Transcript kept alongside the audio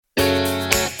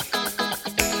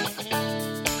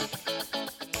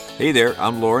Hey there,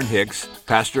 I'm Lauren Hicks,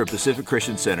 pastor of Pacific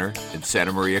Christian Center in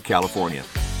Santa Maria, California.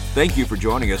 Thank you for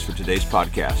joining us for today's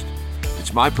podcast.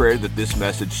 It's my prayer that this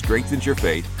message strengthens your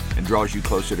faith and draws you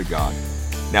closer to God.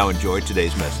 Now enjoy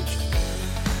today's message.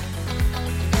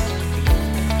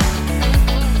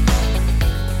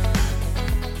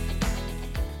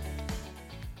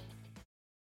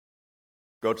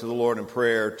 Go to the Lord in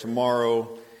prayer.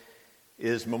 Tomorrow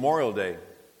is Memorial Day,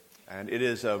 and it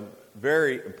is a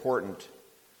very important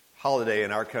holiday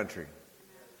in our country.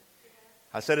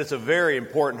 I said it's a very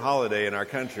important holiday in our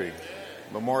country,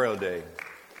 Memorial Day.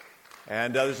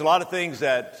 And there's a lot of things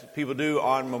that people do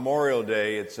on Memorial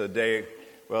Day. It's a day,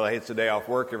 well, it's a day off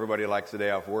work. Everybody likes a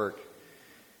day off work.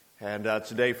 And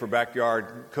it's a day for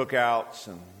backyard cookouts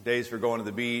and days for going to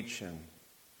the beach and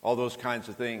all those kinds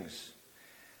of things.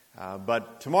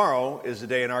 But tomorrow is a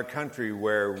day in our country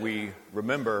where we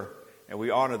remember and we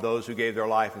honor those who gave their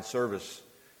life in service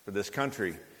for this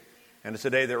country. And it's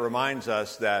a day that reminds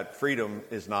us that freedom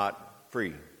is not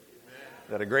free.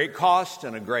 That a great cost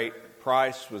and a great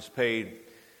price was paid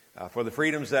for the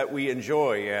freedoms that we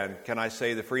enjoy. And can I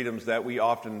say the freedoms that we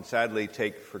often sadly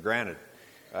take for granted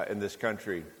in this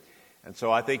country. And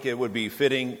so I think it would be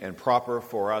fitting and proper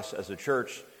for us as a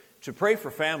church to pray for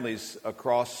families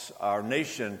across our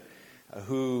nation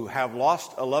who have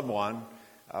lost a loved one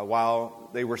while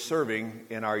they were serving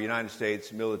in our United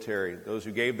States military. Those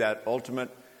who gave that ultimate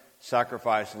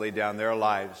sacrifice, laid down their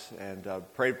lives, and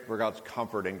pray for God's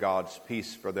comfort and God's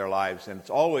peace for their lives. And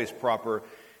it's always proper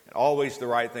and always the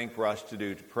right thing for us to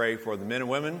do, to pray for the men and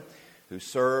women who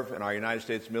serve in our United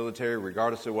States military,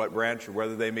 regardless of what branch or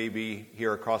whether they may be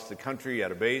here across the country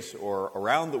at a base or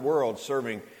around the world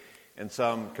serving in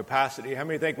some capacity. How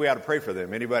many think we ought to pray for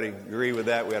them? Anybody agree with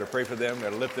that? We ought to pray for them. We ought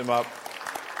to lift them up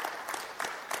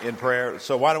in prayer.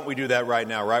 So why don't we do that right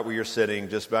now, right where you're sitting?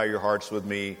 Just bow your hearts with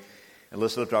me and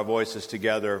let's lift our voices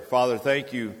together. Father,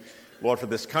 thank you, Lord, for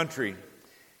this country.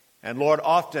 And Lord,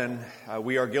 often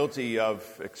we are guilty of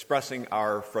expressing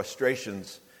our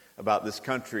frustrations about this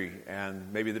country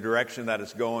and maybe the direction that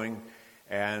it's going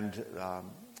and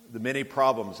the many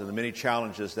problems and the many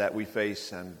challenges that we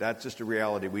face, and that's just a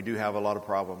reality. We do have a lot of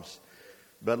problems.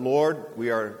 But Lord, we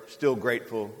are still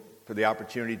grateful for the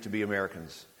opportunity to be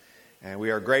Americans. And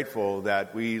we are grateful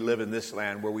that we live in this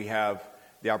land where we have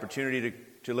the opportunity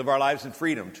to live our lives in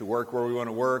freedom, to work where we want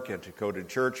to work and to go to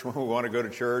church when we want to go to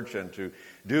church and to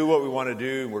do what we want to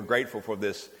do. And we're grateful for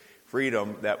this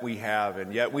freedom that we have.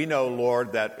 And yet we know,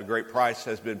 Lord, that a great price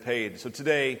has been paid. So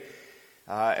today,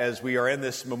 as we are in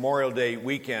this Memorial Day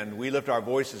weekend, we lift our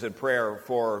voices in prayer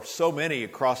for so many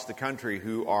across the country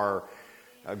who are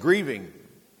grieving.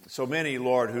 So many,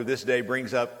 Lord, who this day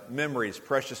brings up memories,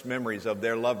 precious memories of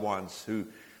their loved ones who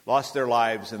lost their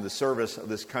lives in the service of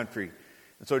this country.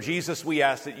 And so, Jesus, we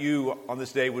ask that you on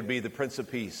this day would be the Prince of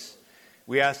Peace.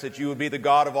 We ask that you would be the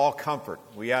God of all comfort.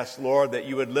 We ask, Lord, that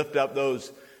you would lift up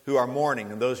those who are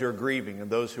mourning and those who are grieving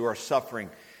and those who are suffering.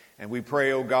 And we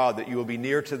pray, oh God, that you will be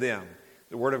near to them.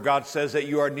 The Word of God says that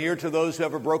you are near to those who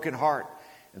have a broken heart.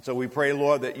 And so we pray,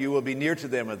 Lord, that you will be near to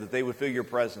them and that they would feel your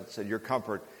presence and your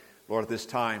comfort, Lord, at this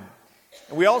time.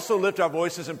 And we also lift our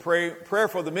voices in prayer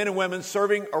for the men and women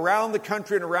serving around the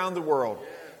country and around the world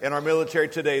in our military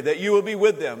today, that you will be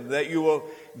with them, that you will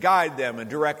guide them and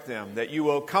direct them, that you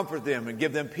will comfort them and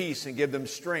give them peace and give them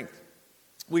strength.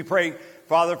 We pray,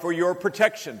 Father, for your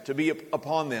protection to be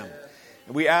upon them.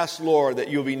 And we ask, Lord, that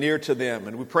you will be near to them.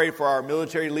 And we pray for our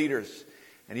military leaders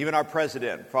and even our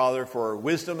president, Father, for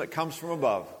wisdom that comes from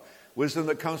above, wisdom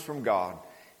that comes from God,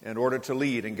 in order to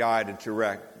lead and guide and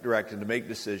to direct and to make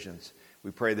decisions.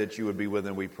 We pray that you would be with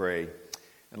them, we pray.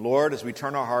 And Lord, as we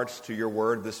turn our hearts to your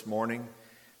word this morning,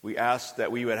 we ask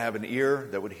that we would have an ear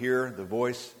that would hear the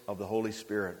voice of the Holy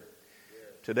Spirit.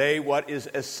 Today, what is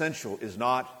essential is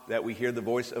not that we hear the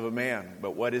voice of a man,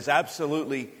 but what is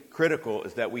absolutely critical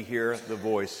is that we hear the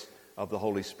voice of the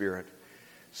Holy Spirit.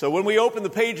 So when we open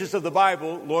the pages of the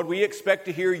Bible, Lord, we expect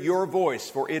to hear your voice,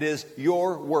 for it is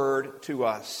your word to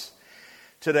us.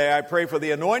 Today, I pray for the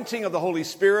anointing of the Holy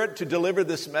Spirit to deliver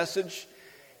this message.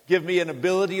 Give me an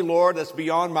ability, Lord, that's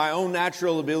beyond my own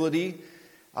natural ability,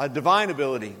 a divine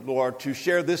ability, Lord, to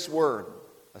share this word,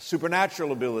 a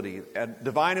supernatural ability, and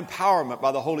divine empowerment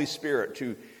by the Holy Spirit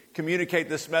to communicate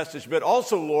this message. But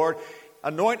also, Lord,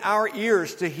 anoint our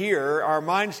ears to hear, our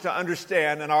minds to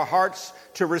understand, and our hearts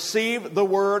to receive the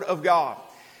Word of God.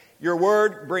 Your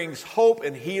Word brings hope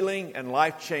and healing and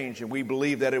life change, and we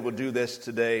believe that it will do this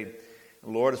today.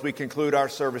 And Lord, as we conclude our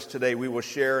service today, we will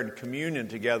share in communion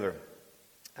together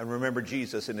and remember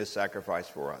Jesus and his sacrifice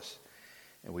for us.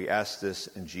 And we ask this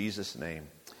in Jesus' name.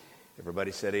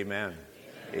 Everybody said amen.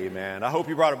 Amen. Amen. I hope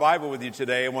you brought a Bible with you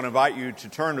today. I want to invite you to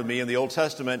turn with me in the Old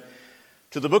Testament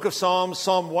to the book of Psalms,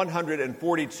 Psalm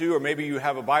 142, or maybe you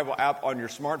have a Bible app on your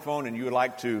smartphone and you would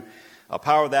like to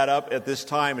power that up at this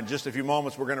time. In just a few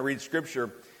moments, we're going to read Scripture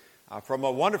from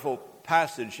a wonderful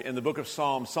passage in the book of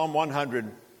Psalms, Psalm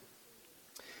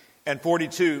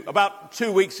 142. About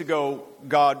 2 weeks ago,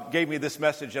 God gave me this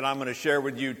message, and I'm going to share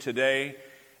with you today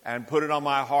and put it on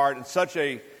my heart in such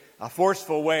a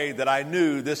forceful way that I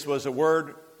knew this was a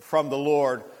word from the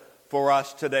Lord for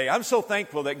us today. I'm so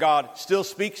thankful that God still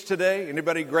speaks today.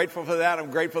 Anybody grateful for that? I'm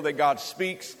grateful that God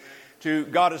speaks.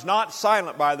 God is not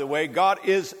silent, by the way. God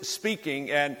is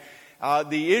speaking. And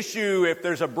the issue, if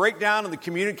there's a breakdown in the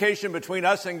communication between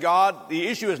us and God, the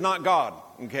issue is not God,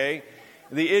 okay?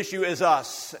 The issue is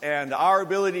us and our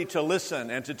ability to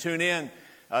listen and to tune in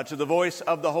to the voice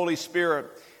of the Holy Spirit.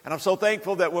 And I'm so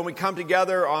thankful that when we come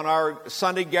together on our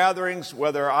Sunday gatherings,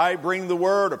 whether I bring the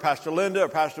word or Pastor Linda or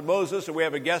Pastor Moses or we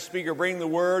have a guest speaker bring the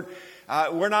word,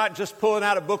 we're not just pulling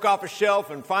out a book off a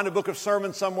shelf and find a book of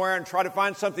sermons somewhere and try to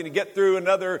find something to get through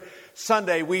another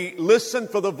Sunday. We listen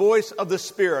for the voice of the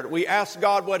Spirit. We ask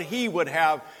God what He would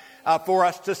have for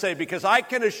us to say, because I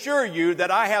can assure you that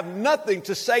I have nothing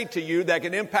to say to you that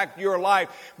can impact your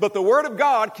life, but the Word of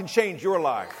God can change your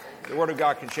life. The Word of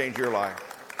God can change your life.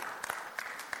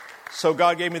 So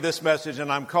God gave me this message, and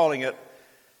I'm calling it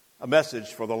a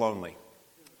message for the lonely.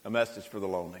 A message for the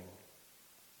lonely.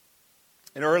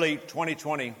 In early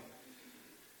 2020,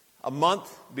 a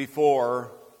month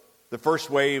before the first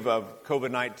wave of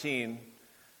COVID-19,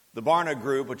 the Barna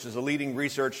Group, which is a leading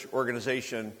research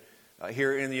organization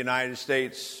here in the United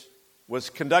States, was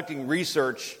conducting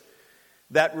research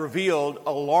that revealed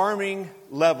alarming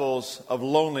levels of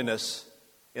loneliness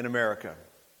in America.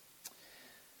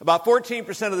 About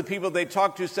 14% of the people they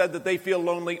talked to said that they feel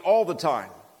lonely all the time.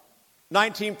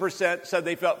 19% said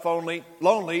they felt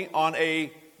lonely on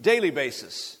a daily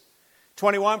basis.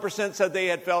 21% said they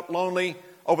had felt lonely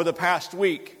over the past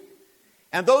week.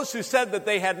 And those who said that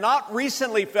they had not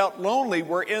recently felt lonely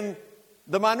were in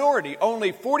the minority.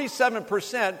 Only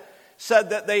 47%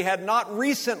 said that they had not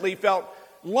recently felt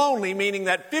lonely, meaning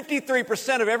that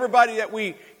 53% of everybody that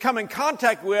we come in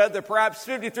contact with, or perhaps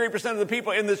 53% of the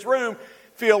people in this room,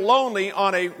 feel lonely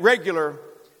on a regular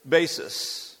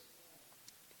basis.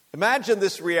 Imagine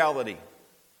this reality.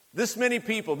 This many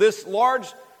people, this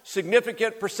large,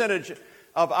 significant percentage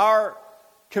of our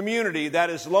community that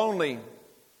is lonely,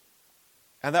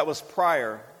 and that was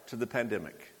prior to the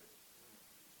pandemic.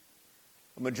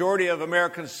 A majority of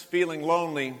Americans feeling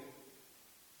lonely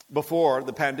before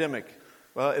the pandemic.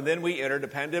 Well, and then we entered the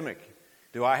pandemic.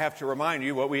 Do I have to remind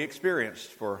you what we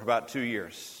experienced for about 2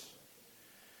 years?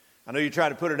 I know you're trying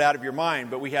to put it out of your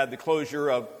mind, but we had the closure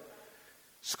of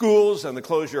schools and the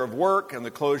closure of work and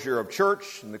the closure of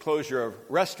church and the closure of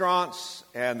restaurants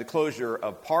and the closure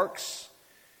of parks.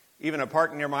 Even a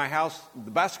park near my house, the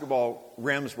basketball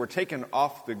rims were taken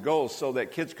off the goals so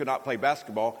that kids could not play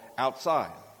basketball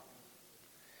outside.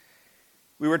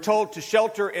 We were told to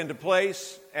shelter into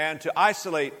place and to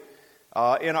isolate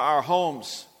in our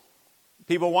homes.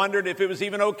 People wondered if it was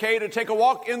even okay to take a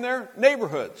walk in their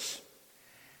neighborhoods.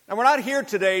 And we're not here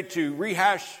today to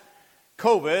rehash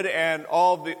COVID and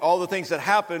all the things that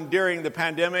happened during the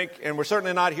pandemic, and we're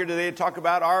certainly not here today to talk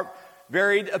about our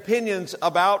varied opinions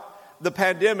about the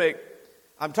pandemic.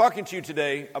 I'm talking to you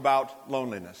today about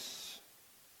loneliness.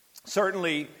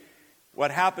 Certainly,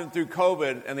 what happened through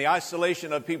COVID and the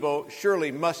isolation of people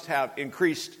surely must have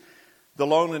increased the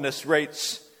loneliness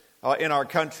rates in our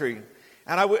country.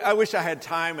 And I wish I had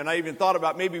time, and I even thought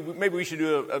about maybe we should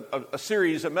do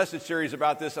a message series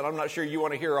about this, and I'm not sure you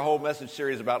want to hear a whole message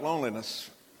series about loneliness.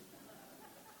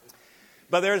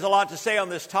 But there's a lot to say on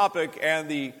this topic, and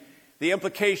the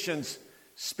implications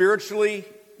spiritually,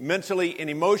 mentally, and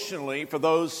emotionally for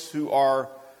those who are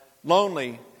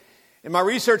lonely. In my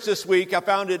research this week, I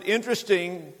found it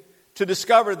interesting to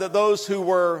discover that those who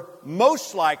were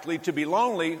most likely to be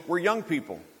lonely were young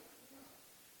people.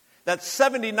 That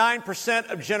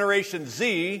 79% of Generation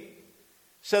Z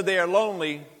said they are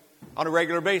lonely on a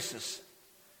regular basis.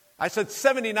 I said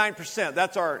 79%.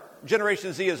 That's our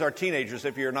Generation Z is our teenagers,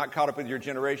 if you're not caught up with your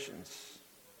generations.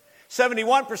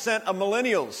 71% of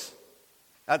millennials,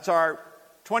 that's our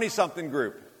 20-something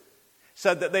group,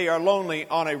 said that they are lonely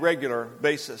on a regular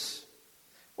basis.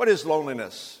 What is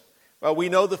loneliness? Well, we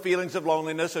know the feelings of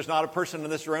loneliness. There's not a person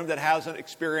in this room that hasn't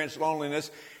experienced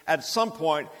loneliness at some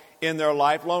point in their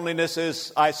life. Loneliness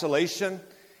is isolation.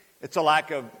 It's a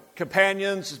lack of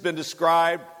companions. It's been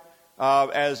described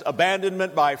as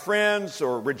abandonment by friends,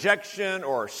 or rejection,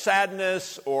 or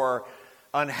sadness, or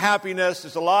unhappiness.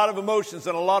 There's a lot of emotions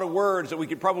and a lot of words that we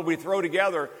could probably throw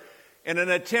together in an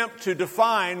attempt to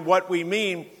define what we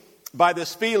mean by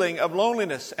this feeling of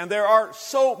loneliness. And there are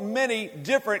so many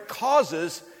different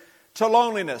causes to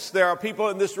loneliness. There are people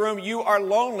in this room, you are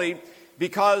lonely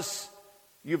because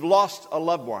you've lost a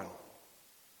loved one.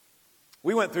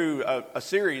 We went through a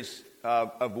series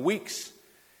of weeks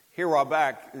here a while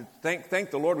back.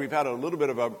 Thank the Lord we've had a little bit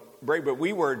of a break, but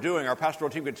we were doing, our pastoral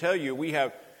team could tell you, we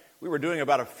were doing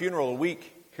about a funeral a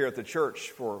week here at the church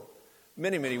for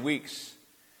many, many weeks.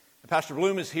 And Pastor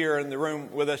Bloom is here in the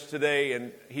room with us today,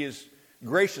 and he has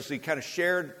graciously kind of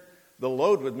shared the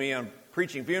load with me on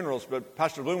preaching funerals. But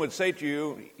Pastor Bloom would say to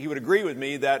you, he would agree with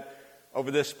me that over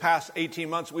this past 18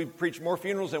 months, we've preached more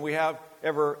funerals than we have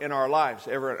ever in our lives,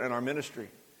 ever in our ministry.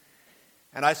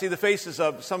 And I see the faces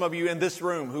of some of you in this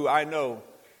room who I know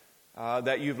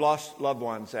that you've lost loved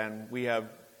ones, and we have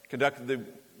conducted the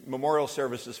memorial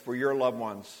services for your loved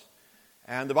ones.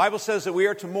 And the Bible says that we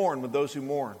are to mourn with those who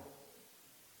mourn.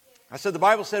 I said the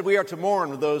Bible said we are to mourn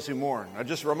with those who mourn. I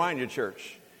just remind you,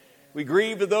 church. We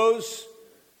grieve with those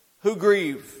who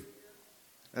grieve.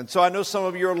 And so I know some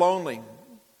of you are lonely.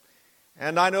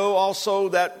 And I know also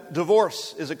that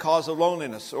divorce is a cause of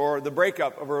loneliness, or the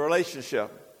breakup of a relationship.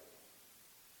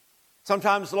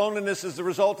 Sometimes loneliness is the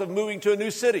result of moving to a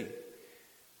new city.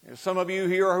 There's some of you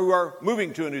here who are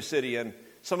moving to a new city, and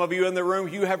some of you in the room,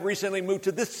 you have recently moved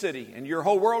to this city, and your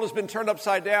whole world has been turned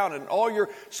upside down, and all your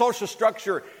social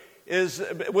structure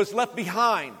was left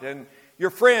behind, and your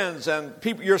friends and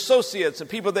people, your associates and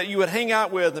people that you would hang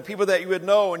out with and people that you would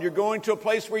know, and you're going to a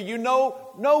place where you know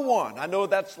no one. I know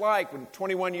what that's like. When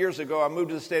 21 years ago I moved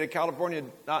to the state of California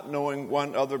not knowing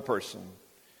one other person.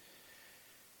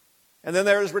 And then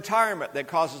there is retirement that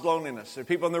causes loneliness. There are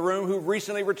people in the room who've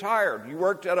recently retired. You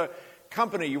worked at a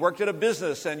company, you worked at a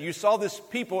business, and you saw these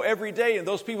people every day, and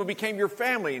those people became your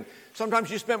family. And sometimes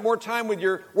you spent more time with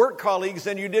your work colleagues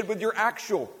than you did with your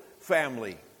actual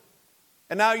family.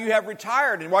 And now you have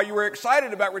retired, and while you were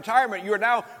excited about retirement, you are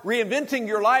now reinventing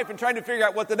your life and trying to figure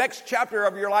out what the next chapter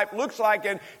of your life looks like,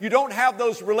 and you don't have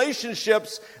those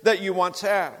relationships that you once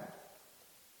had.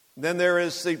 Then there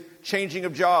is the changing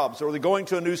of jobs, or the going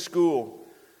to a new school,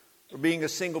 or being a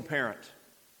single parent.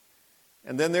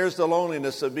 And then there's the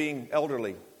loneliness of being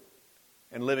elderly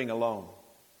and living alone.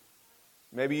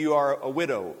 Maybe you are a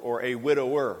widow or a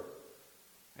widower,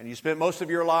 and you spent most of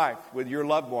your life with your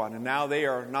loved one, and now they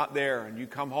are not there, and you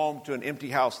come home to an empty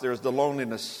house. There's the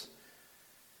loneliness.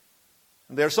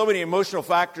 And there are so many emotional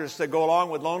factors that go along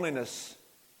with loneliness.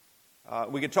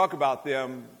 We could talk about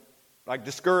them, like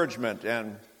discouragement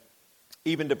and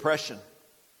even depression.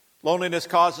 Loneliness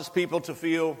causes people to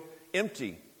feel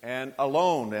empty and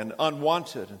alone and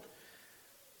unwanted.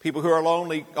 People who are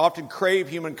lonely often crave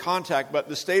human contact, but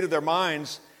the state of their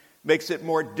minds makes it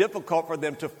more difficult for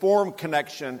them to form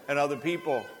connection and other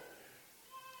people.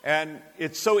 And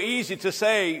it's so easy to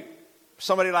say,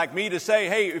 somebody like me to say,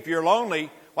 hey, if you're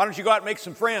lonely, why don't you go out and make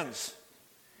some friends?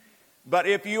 But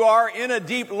if you are in a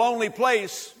deep, lonely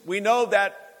place, we know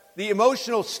that the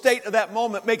emotional state of that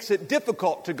moment makes it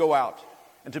difficult to go out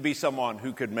and to be someone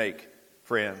who could make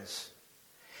friends.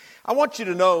 I want you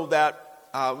to know that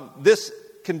this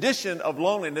condition of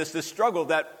loneliness, this struggle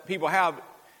that people have,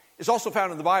 is also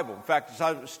found in the Bible. In fact, as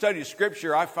I study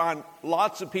Scripture, I find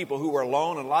lots of people who were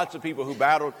alone and lots of people who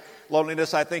battled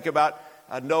loneliness. I think about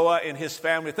Noah and his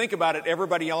family. Think about it.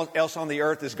 Everybody else on the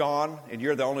earth is gone, and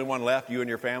you're the only one left, you and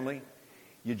your family.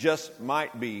 You just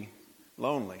might be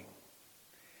lonely.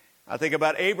 I think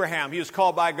about Abraham. He was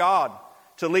called by God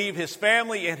to leave his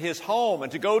family and his home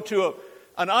and to go to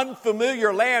an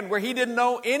unfamiliar land where he didn't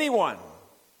know anyone.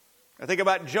 I think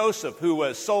about Joseph, who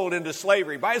was sold into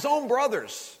slavery by his own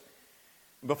brothers.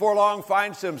 Before long,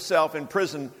 finds himself in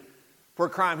prison for a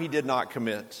crime he did not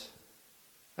commit.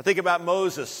 I think about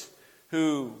Moses,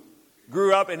 who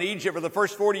grew up in Egypt for the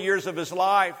first 40 years of his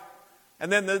life.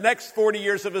 And then the next 40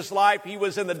 years of his life, he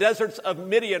was in the deserts of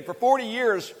Midian for 40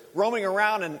 years, roaming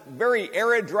around in very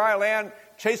arid, dry land,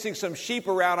 chasing some sheep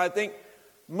around. I think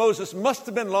Moses must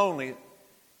have been lonely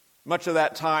much of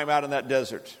that time out in that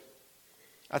desert.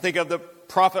 I think of the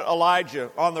prophet Elijah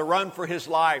on the run for his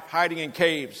life, hiding in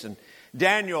caves, and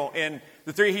Daniel and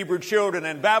the 3 Hebrew children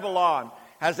in Babylon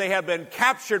as they have been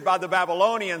captured by the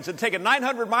Babylonians and taken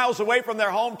 900 miles away from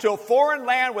their home to a foreign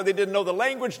land where they didn't know the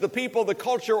language, the people, the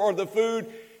culture, or the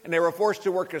food, and they were forced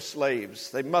to work as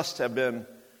slaves. They must have been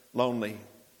lonely.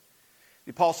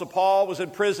 The Apostle Paul was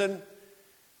in prison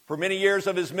for many years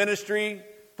of his ministry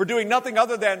for doing nothing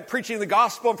other than preaching the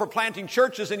gospel and for planting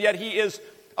churches, and yet he is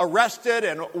arrested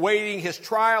and waiting his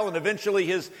trial and eventually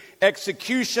his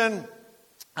execution.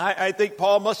 I think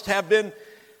Paul must have been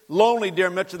lonely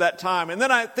during much of that time. And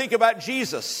then I think about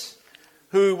Jesus,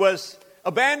 who was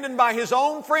abandoned by his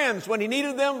own friends when he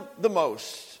needed them the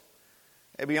most.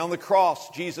 Maybe on the cross,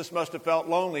 Jesus must have felt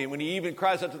lonely. And when he even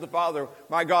cries out to the Father,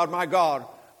 my God,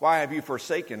 why have you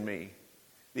forsaken me?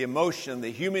 The emotion,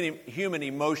 the human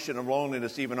emotion of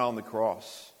loneliness even on the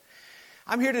cross.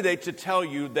 I'm here today to tell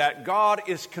you that God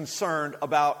is concerned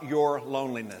about your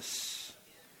loneliness.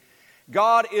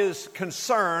 God is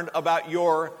concerned about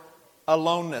your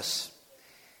aloneness.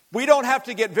 We don't have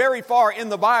to get very far in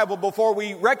the Bible before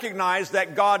we recognize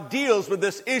that God deals with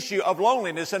this issue of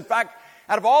loneliness. In fact,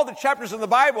 out of all the chapters in the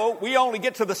Bible, we only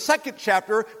get to the second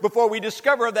chapter before we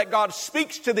discover that God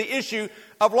speaks to the issue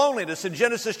of loneliness. In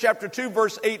Genesis chapter 2,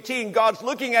 verse 18, God's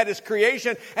looking at his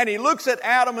creation, and he looks at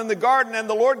Adam in the garden, and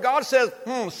the Lord God says,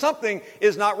 something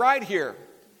is not right here.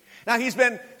 Now, he's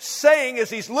been saying,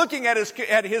 as he's looking at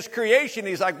his creation,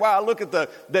 he's like, wow, I look at the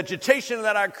vegetation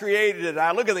that I created, and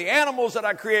I look at the animals that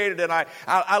I created, and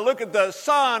I look at the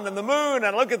sun and the moon, and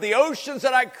I look at the oceans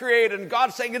that I created, and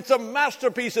God's saying, it's a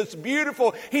masterpiece, it's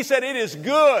beautiful. He said, it is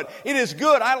good,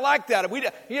 I like that.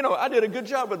 I did a good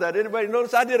job with that. Anybody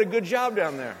notice? I did a good job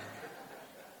down there.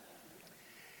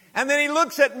 And then he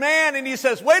looks at man, and he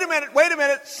says, wait a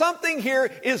minute, something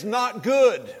here is not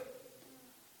good.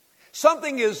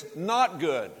 Something is not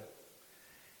good.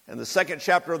 In the second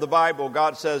chapter of the Bible,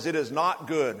 God says it is not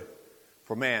good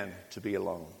for man to be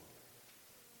alone.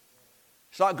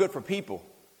 It's not good for people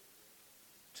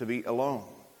to be alone.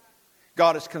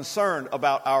 God is concerned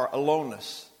about our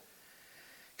aloneness.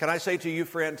 Can I say to you,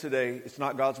 friend, today, it's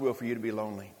not God's will for you to be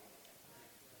lonely.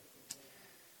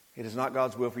 It is not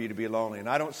God's will for you to be lonely. And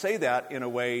I don't say that in a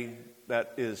way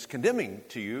that is condemning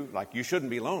to you, like you shouldn't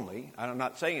be lonely. I'm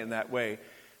not saying it in that way.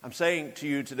 I'm saying to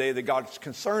you today that God's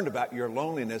concerned about your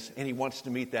loneliness, and he wants to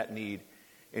meet that need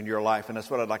in your life. And that's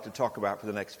what I'd like to talk about for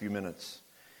the next few minutes.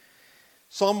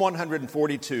 Psalm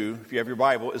 142, if you have your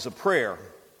Bible, is a prayer.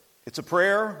 It's a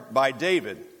prayer by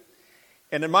David.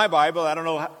 And in my Bible, I don't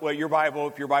know what your Bible,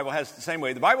 if your Bible has it the same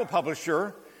way, the Bible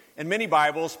publisher in many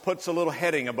Bibles puts a little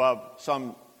heading above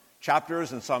some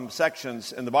chapters and some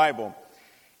sections in the Bible.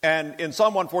 And in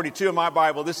Psalm 142 in my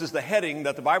Bible, this is the heading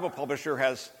that the Bible publisher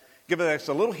has given us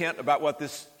a little hint about what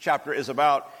this chapter is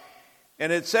about. And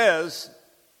it says,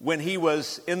 when he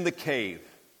was in the cave.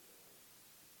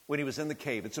 When he was in the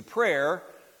cave. It's a prayer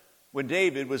when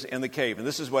David was in the cave. And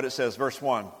this is what it says, verse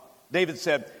 1. David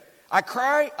said, I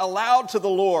cry aloud to the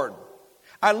Lord.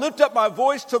 I lift up my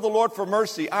voice to the Lord for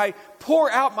mercy. I pour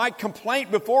out my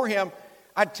complaint before him.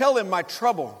 I tell him my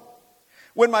trouble.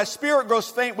 When my spirit grows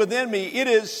faint within me, it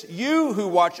is you who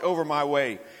watch over my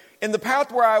way. In the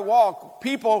path where I walk,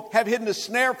 people have hidden a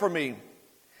snare for me.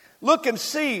 Look and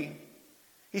see.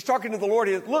 He's talking to the Lord.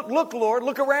 He says, look, Lord,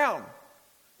 look around.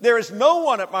 There is no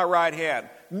one at my right hand.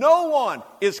 No one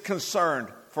is concerned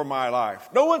for my life.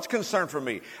 No one's concerned for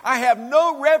me. I have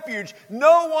no refuge.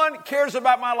 No one cares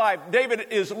about my life. David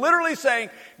is literally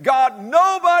saying, God,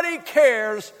 nobody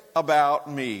cares about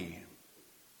me.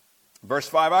 Verse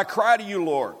 5, I cry to you,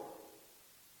 Lord.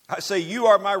 I say, you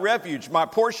are my refuge, my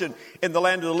portion in the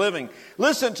land of the living.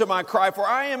 Listen to my cry, for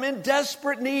I am in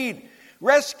desperate need.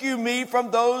 Rescue me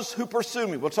from those who pursue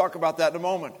me. We'll talk about that in a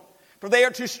moment. For they are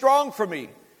too strong for me.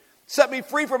 Set me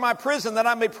free from my prison, that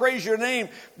I may praise your name.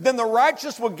 Then the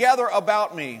righteous will gather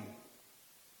about me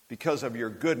because of your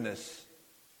goodness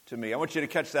to me. I want you to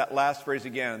catch that last phrase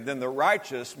again. Then the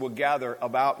righteous will gather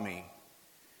about me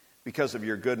because of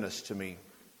your goodness to me.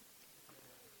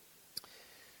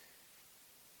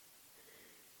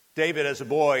 David, as a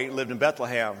boy, lived in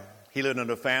Bethlehem. He lived in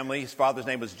a family. His father's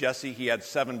name was Jesse. He had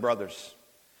 7 brothers.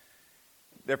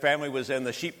 Their family was in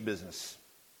the sheep business.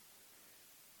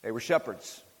 They were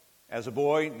shepherds. As a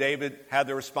boy, David had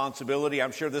the responsibility.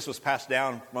 I'm sure this was passed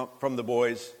down from the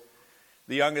boys.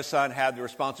 The youngest son had the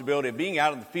responsibility of being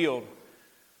out in the field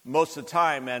most of the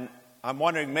time. And I'm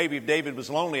wondering maybe if David was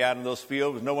lonely out in those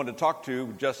fields with no one to talk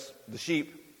to, just the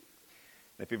sheep.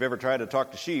 If you've ever tried to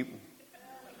talk to sheep,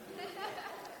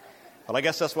 well, I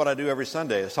guess that's what I do every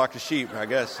Sunday, is talk to sheep, I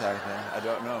guess. I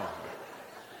don't know.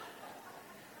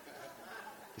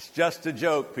 It's just a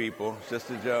joke, people. It's just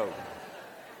a joke.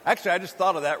 Actually, I just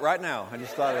thought of that right now. Yeah,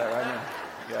 just thought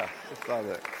of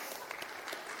that.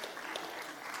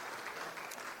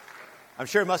 I'm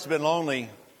sure it must have been lonely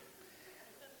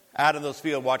out in those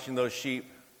fields watching those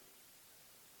sheep.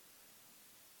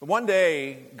 But one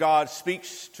day, God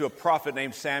speaks to a prophet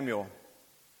named Samuel.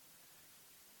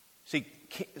 See,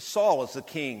 Saul is the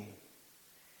king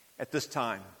at this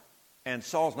time, and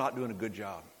Saul's not doing a good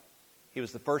job. He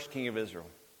was the first king of Israel.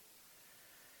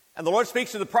 And the Lord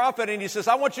speaks to the prophet and he says,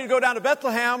 I want you to go down to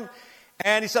Bethlehem.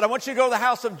 And he said, I want you to go to the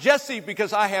house of Jesse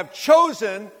because I have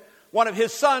chosen one of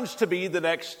his sons to be the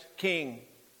next king.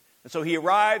 And so he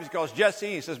arrives, calls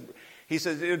Jesse.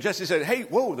 Jesse said, hey,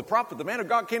 whoa, the prophet, the man of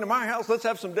God came to my house. Let's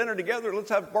have some dinner together. Let's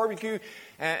have barbecue.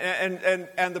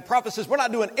 And the prophet says, we're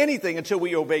not doing anything until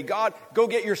we obey God. Go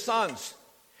get your sons.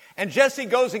 And Jesse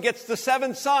goes and gets the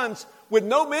 7 sons with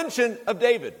no mention of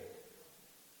David.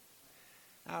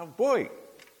 Now, boy,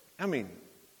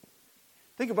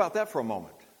 think about that for a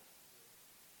moment.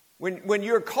 When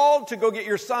you're called to go get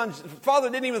your sons, the father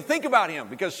didn't even think about him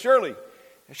because surely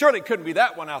it couldn't be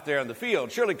that one out there in the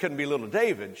field. Surely it couldn't be little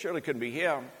David. Surely it couldn't be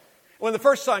him. When the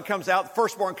first son comes out, the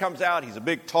firstborn comes out, he's a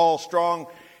big, tall, strong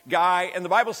guy. And the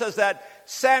Bible says that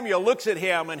Samuel looks at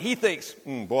him and he thinks,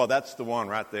 boy, that's the one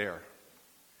right there.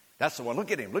 That's the one.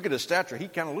 Look at him. Look at his stature. He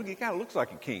kind of looks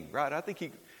like a king, right? I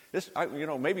think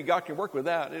maybe God can work with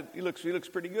that. He looks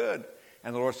pretty good.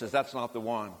 And the Lord says, that's not the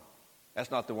one. That's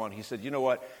not the one. He said, you know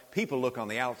what? People look on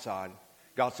the outside.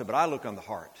 God said, but I look on the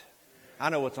heart. I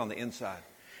know what's on the inside.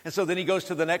 And so then he goes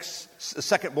to the next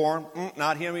second-born.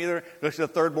 Not him either. Looks at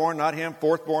the third-born. Not him.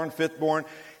 Fourth-born, fifth-born,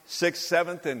 sixth,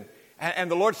 seventh.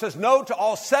 And the Lord says no to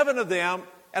all 7 of them.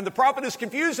 And the prophet is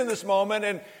confused in this moment.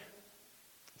 And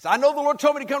says, I know the Lord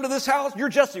told me to come to this house. You're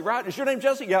Jesse, right? Is your name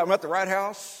Jesse? Yeah, I'm at the right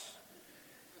house.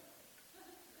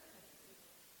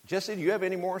 Jesse, do you have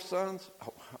any more sons?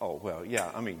 Oh, well, yeah,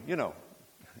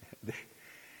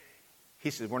 He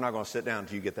said, we're not going to sit down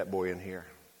until you get that boy in here.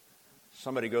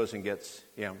 Somebody goes and gets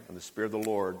him, and the Spirit of the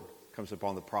Lord comes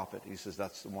upon the prophet. He says,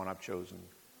 that's the one I've chosen.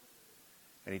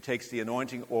 And he takes the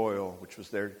anointing oil, which was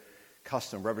their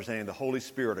custom, representing the Holy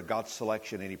Spirit of God's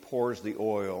selection, and he pours the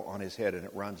oil on his head, and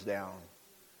it runs down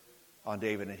on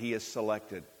David, and he is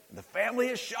selected. And the family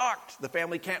is shocked. The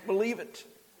family can't believe it.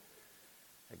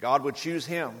 That God would choose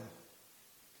him.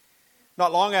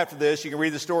 Not long after this, you can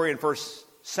read the story in 1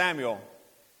 Samuel,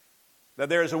 that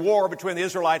there is a war between the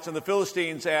Israelites and the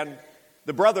Philistines, and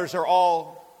the brothers are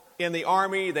all in the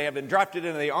army. They have been drafted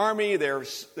into the army. They're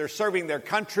serving their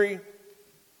country.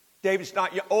 David's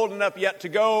not old enough yet to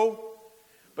go.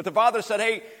 But the father said,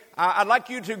 hey, I'd like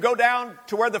you to go down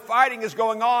to where the fighting is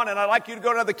going on, and I'd like you to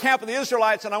go to the camp of the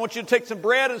Israelites, and I want you to take some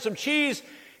bread and some cheese,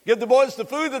 give the boys the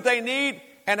food that they need,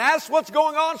 and ask what's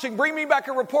going on so you can bring me back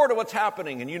a report of what's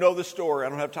happening. And you know the story. I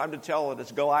don't have time to tell it.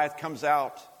 As Goliath comes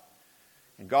out,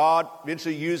 and God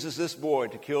eventually uses this boy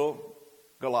to kill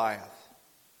Goliath.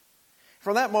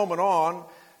 From that moment on,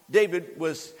 David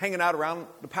was hanging out around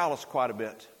the palace quite a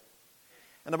bit.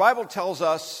 And the Bible tells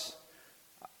us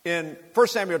in 1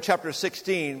 Samuel chapter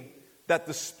 16 that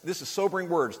this is sobering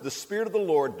words. The Spirit of the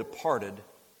Lord departed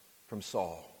from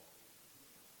Saul.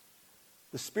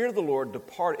 The Spirit of the Lord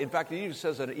departed. In fact, it even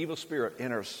says that an evil spirit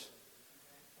enters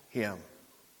him.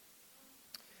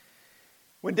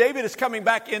 When David is coming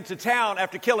back into town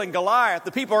after killing Goliath,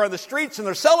 the people are in the streets and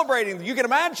they're celebrating. You can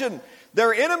imagine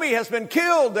their enemy has been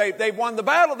killed. They've won the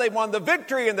battle. They've won the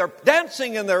victory. And they're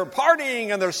dancing and they're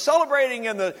partying and they're celebrating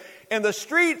in the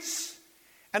streets.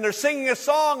 And they're singing a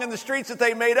song in the streets that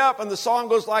they made up. And the song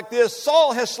goes like this.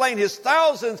 Saul has slain his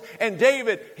thousands and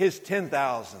David his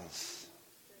 10,000s.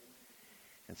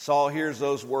 And Saul hears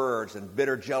those words and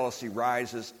bitter jealousy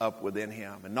rises up within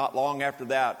him. And not long after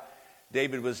that,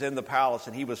 David was in the palace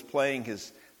and he was playing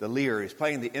the lyre. He was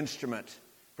playing the instrument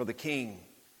for the king.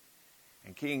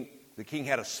 And the king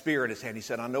had a spear in his hand. He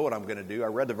said, I know what I'm going to do. I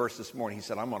read the verse this morning. He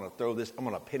said, I'm going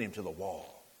to pin him to the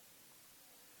wall.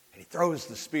 And he throws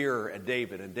the spear at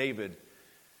David. And David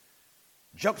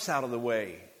jumps out of the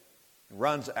way and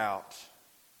runs out.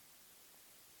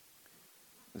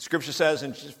 The scripture says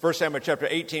in 1 Samuel chapter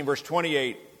 18, verse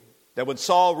 28, that when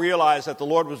Saul realized that the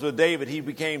Lord was with David, he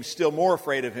became still more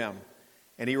afraid of him.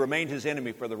 And he remained his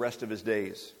enemy for the rest of his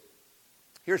days.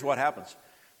 Here's what happens.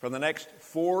 For the next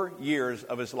 4 years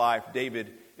of his life,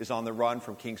 David is on the run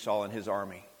from King Saul and his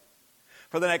army.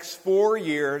 For the next 4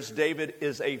 years, David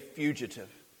is a fugitive.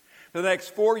 For the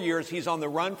next 4 years, he's on the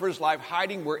run for his life,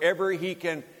 hiding wherever he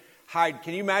can hide.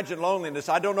 Can you imagine loneliness?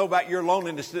 I don't know about your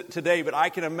loneliness today, but I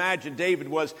can imagine David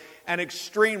was an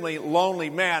extremely lonely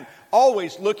man,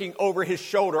 always looking over his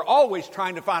shoulder, always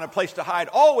trying to find a place to hide,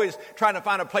 always trying to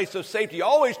find a place of safety,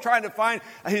 always trying to find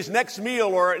his next meal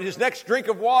or his next drink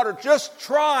of water, just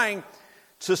trying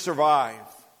to survive.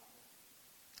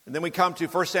 And then we come to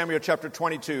 1 Samuel chapter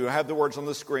 22. I have the words on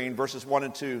the screen, verses 1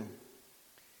 and 2.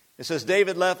 It says,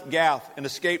 David left Gath and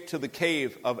escaped to the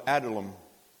cave of Adullam.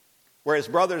 Where his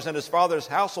brothers and his father's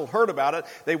household heard about it,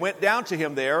 they went down to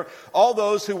him there. All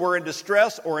those who were in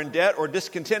distress or in debt or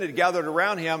discontented gathered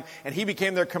around him, and he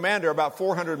became their commander. About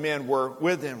 400 men were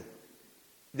with him.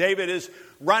 David is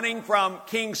running from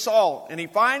King Saul, and he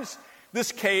finds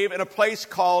this cave in a place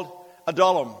called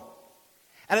Adullam.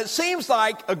 And it seems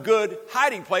like a good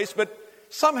hiding place, but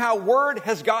somehow word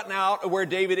has gotten out of where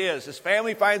David is. His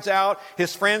family finds out,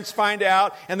 his friends find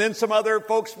out, and then some other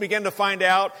folks begin to find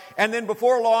out. And then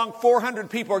before long, 400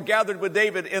 people are gathered with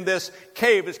David in this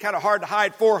cave. It's kind of hard to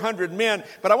hide 400 men.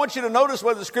 But I want you to notice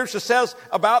what the scripture says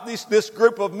about this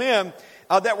group of men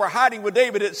that were hiding with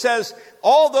David. It says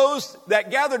all those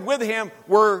that gathered with him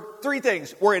were three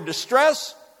things: were in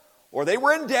distress, or they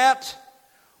were in debt,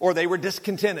 or they were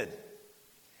discontented.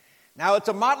 Now, it's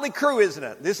a motley crew, isn't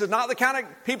it? This is not the kind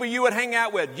of people you would hang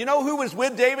out with. You know who was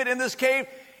with David in this cave?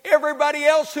 Everybody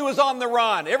else who was on the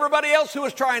run. Everybody else who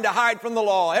was trying to hide from the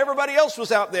law. Everybody else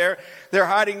was out there. They're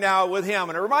hiding now with him.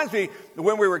 And it reminds me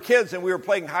when we were kids and we were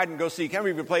playing hide and go seek. How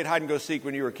many of you played hide and go seek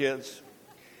when you were kids?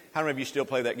 How many of you still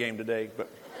play that game today? But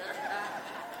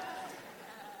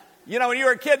you know, when you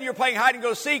were a kid and you were playing hide and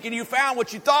go seek and you found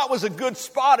what you thought was a good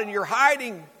spot and you're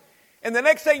hiding. And the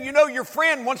next thing you know, your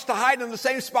friend wants to hide in the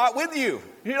same spot with you.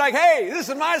 You're like, hey, this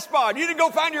is my spot. You didn't go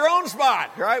find your own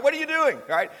spot, right? What are you doing,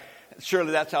 right?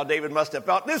 Surely that's how David must have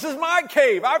felt. This is my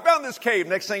cave. I found this cave.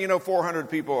 Next thing you know,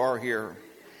 400 people are here.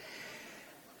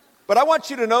 But I want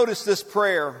you to notice this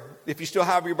prayer, if you still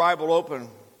have your Bible open.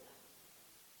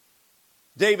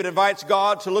 David invites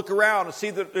God to look around and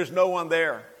see that there's no one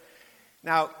there.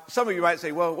 Now, some of you might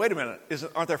say, well, wait a minute.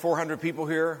 Aren't there 400 people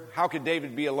here? How could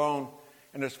David be alone?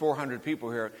 And there's 400 people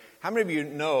here. How many of you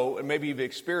know, and maybe you've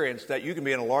experienced, that you can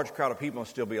be in a large crowd of people and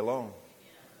still be alone?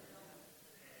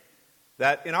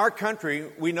 That in our country,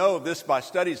 we know this by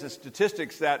studies and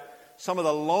statistics, that some of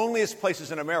the loneliest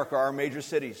places in America are major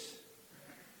cities.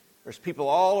 There's people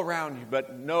all around you,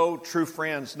 but no true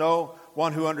friends, no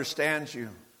one who understands you.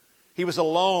 He was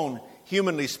alone,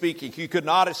 humanly speaking. He could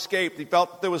not escape. He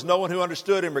felt that there was no one who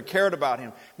understood him or cared about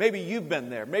him. Maybe you've been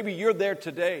there. Maybe you're there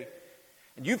today.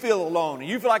 And you feel alone, and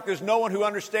you feel like there's no one who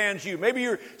understands you. Maybe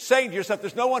you're saying to yourself,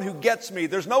 there's no one who gets me.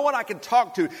 There's no one I can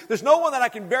talk to. There's no one that I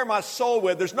can bare my soul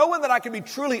with. There's no one that I can be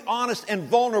truly honest and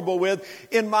vulnerable with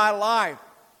in my life.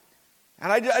 And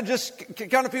I just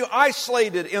kind of feel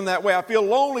isolated in that way. I feel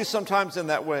lonely sometimes in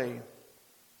that way.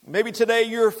 Maybe today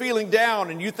you're feeling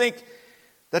down, and you think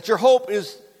that your hope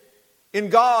is in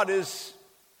God has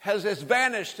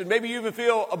vanished, and maybe you even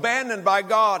feel abandoned by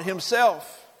God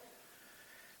Himself.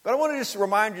 But I want to just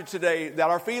remind you today that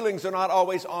our feelings are not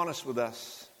always honest with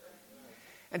us.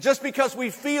 And just because we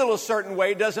feel a certain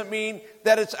way doesn't mean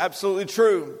that it's absolutely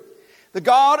true. The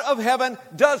God of heaven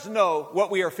does know what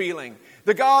we are feeling.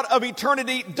 The God of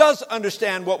eternity does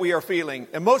understand what we are feeling.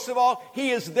 And most of all,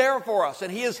 He is there for us.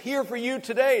 And He is here for you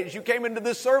today. As you came into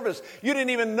this service, you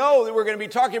didn't even know that we're going to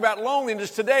be talking about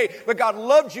loneliness today. But God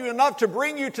loved you enough to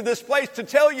bring you to this place to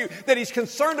tell you that He's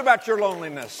concerned about your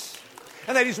loneliness.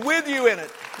 And that He's with you in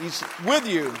it. He's with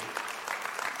you.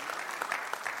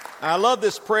 And I love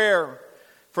this prayer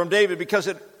from David because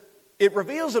it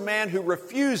reveals a man who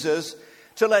refuses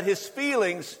to let his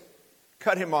feelings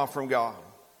cut him off from God.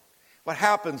 What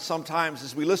happens sometimes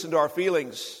is we listen to our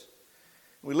feelings.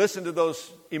 We listen to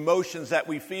those emotions that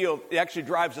we feel. It actually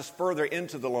drives us further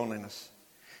into the loneliness.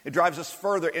 It drives us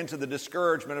further into the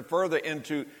discouragement and further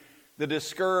into the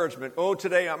discouragement. Oh,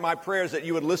 today my prayer is that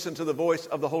you would listen to the voice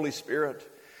of the Holy Spirit.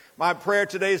 My prayer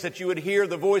today is that you would hear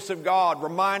the voice of God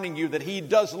reminding you that He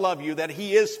does love you, that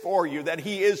He is for you, that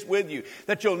He is with you,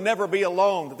 that you'll never be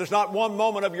alone, that there's not one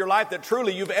moment of your life that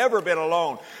truly you've ever been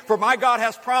alone. For my God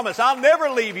has promised, I'll never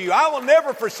leave you. I will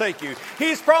never forsake you.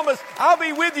 He's promised, I'll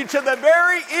be with you to the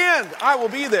very end. I will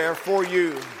be there for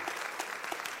you.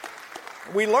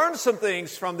 We learned some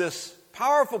things from this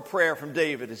powerful prayer from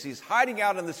David as he's hiding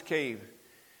out in this cave.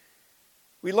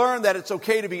 We learned that it's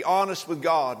okay to be honest with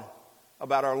God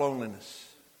about our loneliness.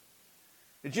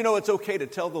 Did you know it's okay to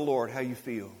tell the Lord how you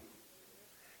feel?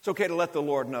 It's okay to let the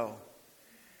Lord know.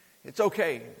 It's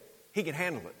okay. He can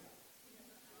handle it.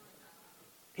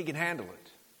 He can handle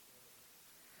it.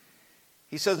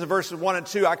 He says in verses 1 and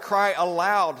 2, I cry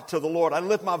aloud to the Lord. I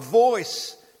lift my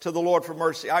voice to the Lord for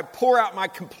mercy. I pour out my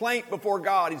complaint before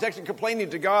God. He's actually complaining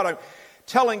to God. I'm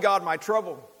telling God my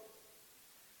trouble.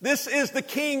 This is the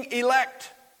king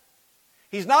elect.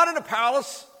 He's not in a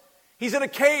palace. He's in a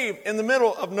cave in the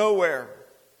middle of nowhere.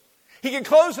 He can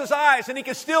close his eyes and he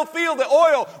can still feel the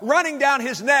oil running down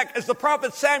his neck as the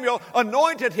prophet Samuel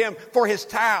anointed him for his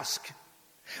task.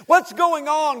 What's going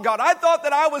on, God? I thought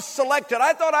that I was selected.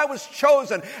 I thought I was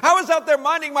chosen. I was out there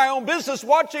minding my own business,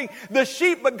 watching the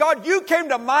sheep. But God, you came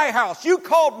to my house. You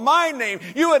called my name.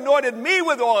 You anointed me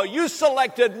with oil. You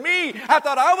selected me. I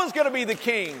thought I was going to be the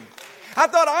king. I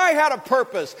thought I had a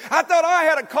purpose. I thought I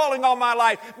had a calling on my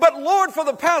life. But Lord, for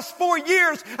the past 4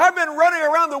 years, I've been running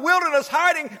around the wilderness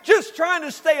hiding, just trying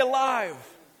to stay alive.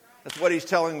 That's what he's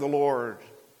telling the Lord.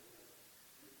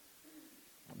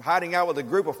 I'm hiding out with a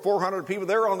group of 400 people.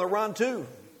 They're on the run too,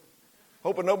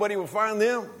 hoping nobody will find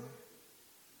them.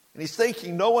 And he's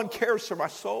thinking, no one cares for my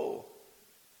soul.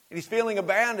 And he's feeling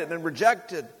abandoned and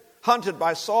rejected, hunted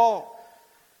by Saul,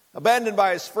 abandoned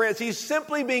by his friends. He's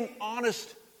simply being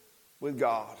honest with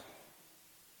God.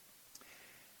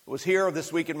 It was here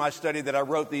this week in my study that I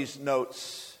wrote these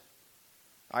notes.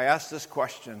 I asked this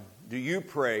question: do you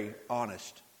pray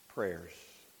honest prayers?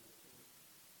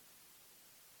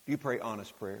 Do you pray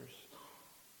honest prayers?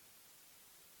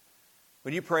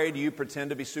 When you pray, do you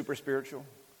pretend to be super spiritual?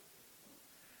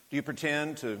 Do you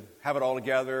pretend to have it all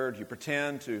together? Do you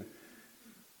pretend to,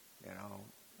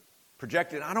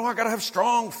 project it? I know I got to have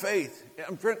strong faith.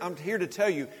 I'm here to tell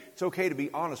you it's okay to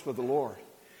be honest with the Lord.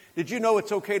 Did you know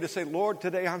it's okay to say, Lord,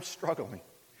 today I'm struggling?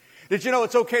 Did you know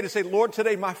it's okay to say, Lord,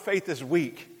 today my faith is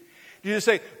weak? You just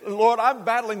say, Lord, I'm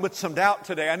battling with some doubt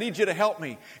today. I need you to help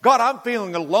me. God, I'm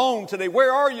feeling alone today.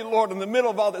 Where are you, Lord, in the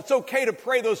middle of all that? It's okay to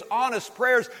pray those honest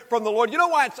prayers from the Lord. You know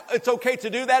why it's okay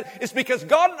to do that? It's because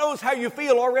God knows how you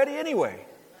feel already anyway.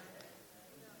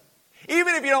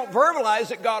 Even if you don't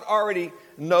verbalize it, God already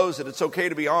knows it. It's okay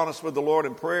to be honest with the Lord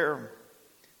in prayer.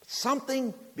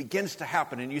 Something begins to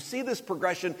happen. And you see this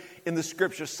progression in the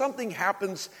Scripture. Something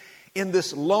happens in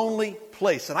this lonely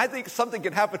place. And I think something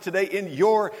can happen today in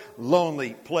your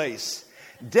lonely place.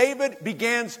 David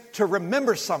begins to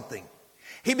remember something.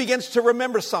 He begins to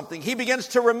remember something. He begins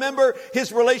to remember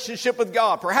his relationship with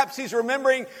God. Perhaps he's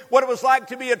remembering what it was like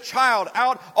to be a child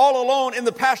out all alone in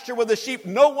the pasture with the sheep.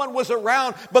 No one was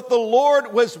around, but the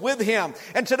Lord was with him.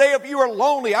 And today, if you are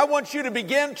lonely, I want you to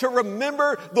begin to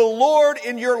remember the Lord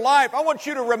in your life. I want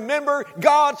you to remember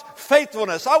God's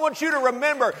faithfulness. I want you to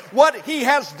remember what He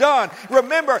has done.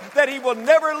 Remember that He will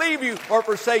never leave you or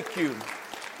forsake you.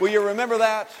 Will you remember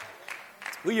that?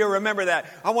 Will you remember that?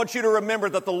 I want you to remember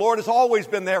that the Lord has always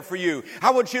been there for you.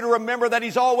 I want you to remember that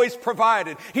He's always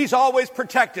provided. He's always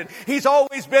protected. He's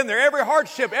always been there. Every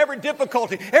hardship, every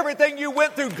difficulty, everything you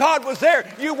went through, God was there.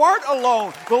 You weren't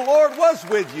alone. The Lord was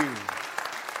with you.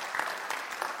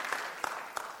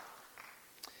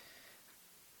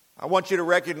 I want you to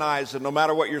recognize that no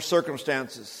matter what your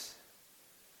circumstances,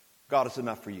 God is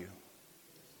enough for you.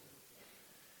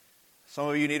 Some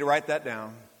of you need to write that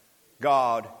down.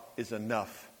 God is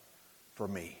enough for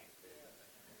me.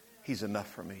 He's enough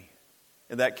for me.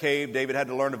 In that cave, David had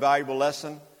to learn a valuable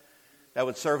lesson that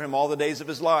would serve him all the days of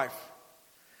his life.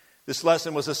 This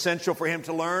lesson was essential for him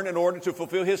to learn in order to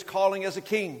fulfill his calling as a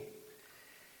king.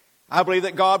 I believe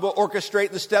that God will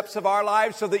orchestrate the steps of our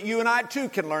lives so that you and I too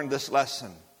can learn this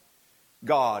lesson.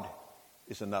 God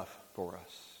is enough for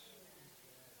us.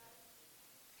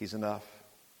 He's enough.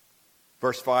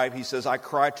 Verse 5, he says, I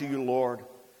cry to you, Lord.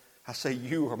 I say,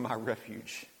 you are my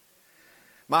refuge.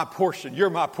 My portion,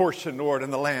 you're my portion, Lord, in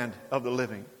the land of the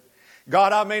living.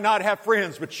 God, I may not have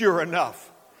friends, but you're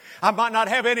enough. I might not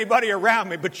have anybody around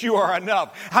me, but you are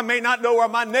enough. I may not know where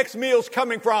my next meal's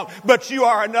coming from, but you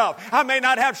are enough. I may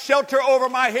not have shelter over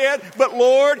my head, but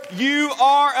Lord, you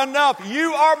are enough.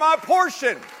 You are my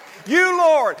portion. You,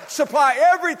 Lord, supply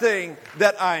everything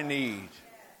that I need.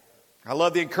 I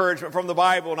love the encouragement from the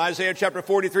Bible in Isaiah chapter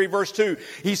 43 verse 2.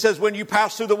 He says, when you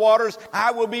pass through the waters,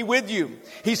 I will be with you.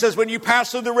 He says, when you pass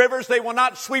through the rivers, they will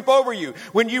not sweep over you.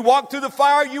 When you walk through the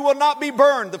fire, you will not be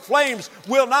burned. The flames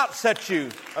will not set you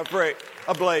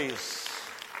ablaze.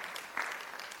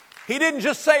 He didn't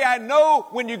just say, I know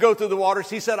when you go through the waters.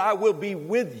 He said, I will be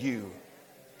with you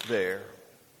there.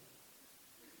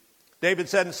 David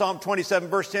said in Psalm 27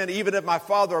 verse 10, even if my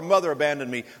father or mother abandoned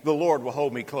me, the Lord will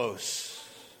hold me close.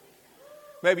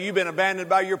 Maybe you've been abandoned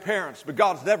by your parents, but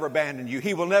God's never abandoned you.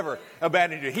 He will never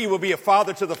abandon you. He will be a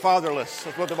father to the fatherless.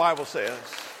 That's what the Bible says.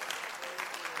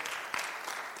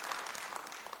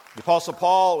 The Apostle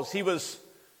Paul, as he was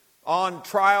on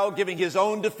trial giving his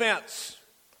own defense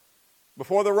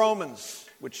before the Romans,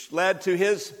 which led to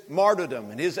his martyrdom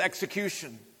and his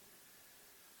execution.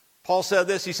 Paul said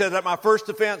this, he said, at my first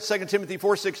defense, 2 Timothy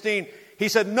 4:16, he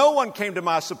said, no one came to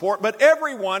my support, but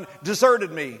everyone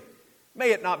deserted me.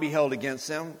 May it not be held against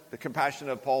them, the compassion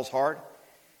of Paul's heart.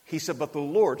 He said, but the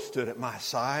Lord stood at my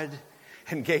side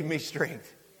and gave me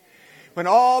strength. When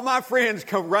all my friends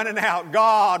come running out,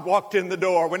 God walked in the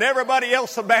door. When everybody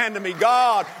else abandoned me,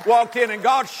 God walked in and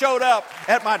God showed up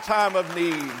at my time of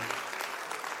need.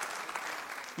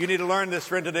 You need to learn this,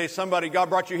 friend, today. God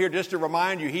brought you here just to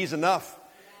remind you He's enough.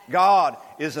 God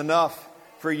is enough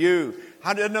for you.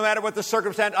 No matter what the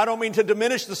circumstance, I don't mean to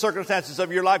diminish the circumstances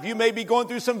of your life. You may be going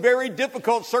through some very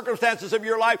difficult circumstances of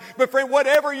your life. But friend,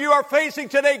 whatever you are facing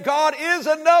today, God is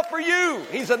enough for you.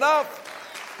 He's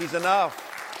enough. He's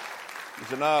enough.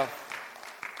 He's enough.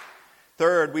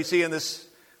 Third, we see in this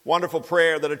wonderful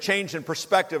prayer that a change in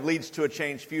perspective leads to a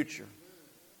changed future.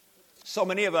 So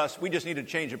many of us, we just need a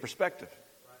change in perspective.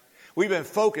 We've been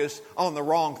focused on the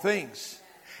wrong things.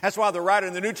 That's why the writer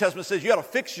in the New Testament says you got to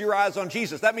fix your eyes on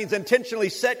Jesus. That means intentionally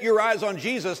set your eyes on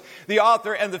Jesus, the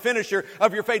author and the finisher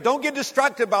of your faith. Don't get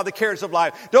distracted by the cares of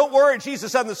life. Don't worry,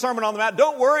 Jesus said in the Sermon on the Mount,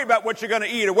 don't worry about what you're going to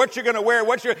eat or what you're going to wear.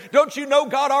 Don't you know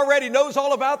God already knows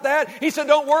all about that? He said,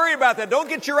 don't worry about that. Don't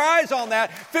get your eyes on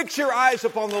that. Fix your eyes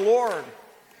upon the Lord.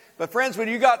 But friends, when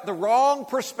you got the wrong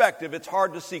perspective, it's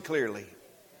hard to see clearly.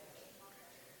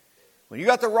 When you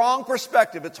got the wrong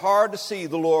perspective, it's hard to see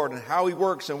the Lord and how He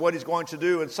works and what He's going to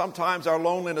do. And sometimes our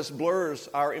loneliness blurs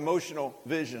our emotional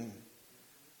vision.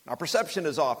 Our perception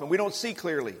is off and we don't see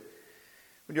clearly.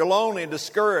 When you're lonely and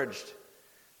discouraged,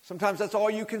 sometimes that's all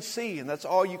you can see and that's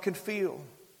all you can feel.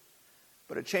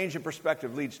 But a change in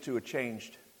perspective leads to a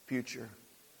changed future.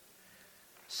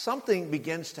 Something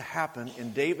begins to happen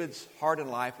in David's heart and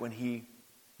life when he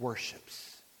worships.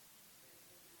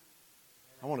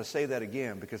 I want to say that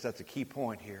again because that's a key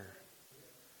point here.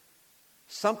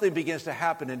 Something begins to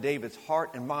happen in David's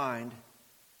heart and mind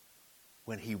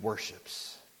when he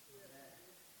worships.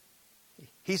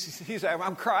 He's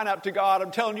I'm crying out to God. I'm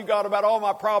telling you, God, about all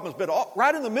my problems. But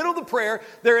right in the middle of the prayer,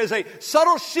 there is a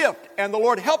subtle shift. And the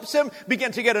Lord helps him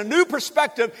begin to get a new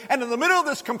perspective. And in the middle of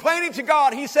this complaining to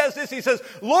God, he says this. He says,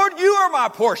 Lord, you are my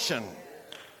portion.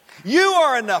 You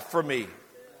are enough for me.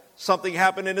 Something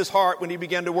happened in his heart when he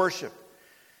began to worship.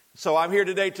 So I'm here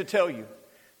today to tell you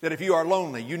that if you are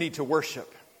lonely, you need to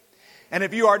worship. And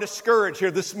if you are discouraged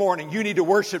here this morning, you need to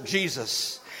worship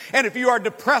Jesus. And if you are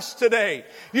depressed today,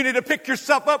 you need to pick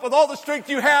yourself up with all the strength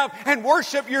you have and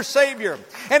worship your Savior.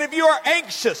 And if you are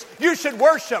anxious, you should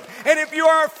worship. And if you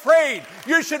are afraid,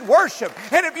 you should worship.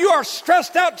 And if you are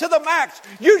stressed out to the max,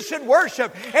 you should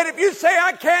worship. And if you say,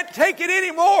 I can't take it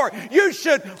anymore, you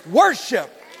should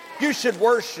worship. You should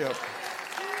worship.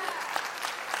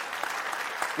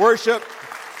 Worship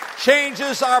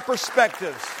changes our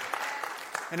perspectives.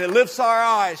 And it lifts our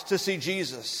eyes to see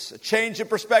Jesus. A change in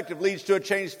perspective leads to a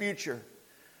changed future.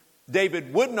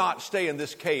 David would not stay in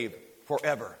this cave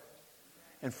forever.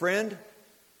 And friend,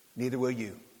 neither will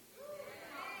you.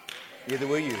 Neither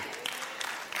will you.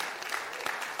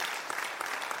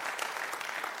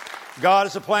 God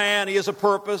has a plan. He has a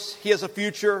purpose. He has a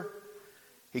future.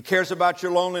 He cares about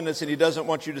your loneliness and He doesn't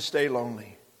want you to stay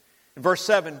lonely. In verse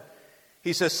 7,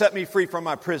 He says, set me free from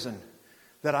my prison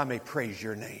that I may praise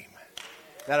your name.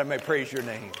 That I may praise your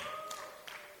name.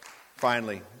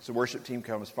 Finally, as the worship team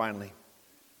comes, finally,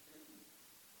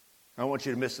 I don't want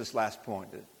you to miss this last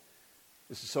point.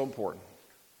 This is so important.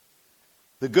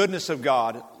 The goodness of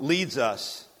God leads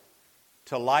us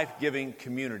to life-giving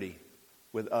community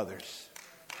with others.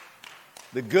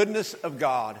 The goodness of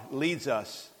God leads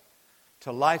us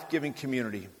to life-giving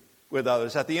community with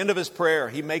others. At the end of his prayer,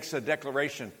 he makes a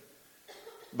declaration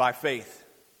by faith.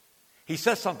 He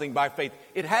says something by faith.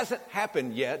 It hasn't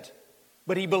happened yet,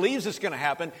 but he believes it's going to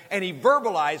happen, and he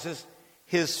verbalizes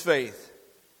his faith.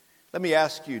 Let me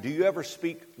ask you, do you ever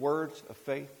speak words of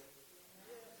faith?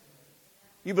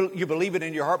 You believe it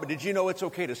in your heart, but did you know it's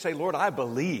okay to say, Lord, I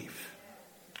believe.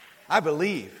 I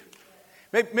believe.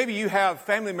 Maybe you have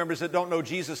family members that don't know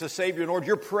Jesus as Savior and Lord.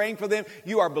 You're praying for them.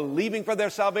 You are believing for their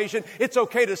salvation. It's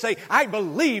okay to say, I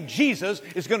believe Jesus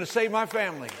is going to save my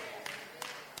family.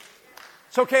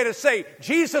 It's okay to say,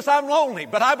 Jesus, I'm lonely,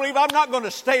 but I believe I'm not going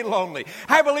to stay lonely.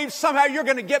 I believe somehow you're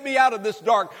going to get me out of this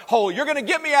dark hole. You're going to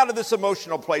get me out of this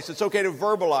emotional place. It's okay to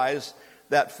verbalize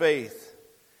that faith.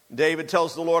 David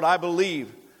tells the Lord, I believe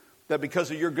that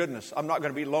because of your goodness, I'm not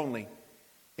going to be lonely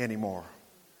anymore.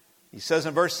 He says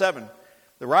in verse 7,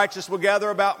 the righteous will gather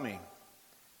about me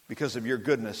because of your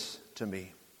goodness to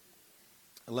me.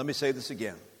 And let me say this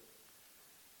again.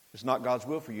 It's not God's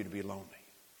will for you to be lonely.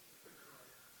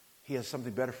 He has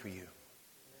something better for you.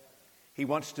 He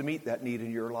wants to meet that need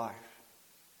in your life.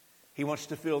 He wants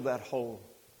to fill that hole.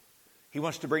 He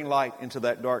wants to bring light into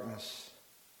that darkness.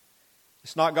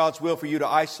 It's not God's will for you to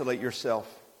isolate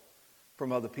yourself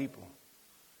from other people,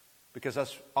 because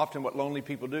that's often what lonely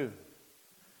people do.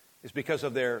 It's because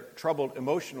of their troubled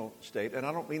emotional state. And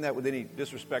I don't mean that with any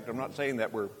disrespect. I'm not saying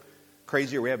that we're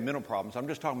crazy or we have mental problems. I'm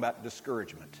just talking about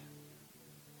discouragement.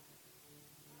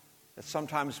 That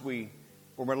sometimes when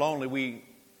we're lonely, we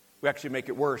actually make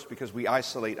it worse because we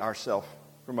isolate ourselves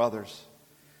from others.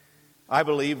 I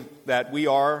believe that we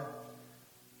are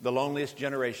the loneliest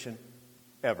generation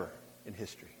ever in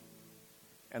history.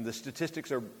 And the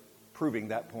statistics are proving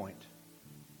that point.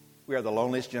 We are the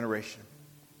loneliest generation.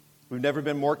 We've never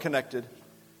been more connected,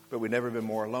 but we've never been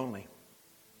more lonely.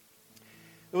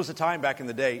 There was a time back in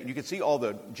the day, and you can see all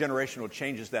the generational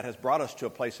changes that has brought us to a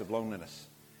place of loneliness.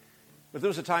 But there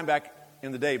was a time back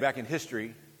in the day, back in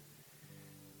history,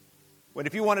 when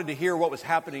if you wanted to hear what was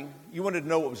happening, you wanted to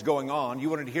know what was going on, you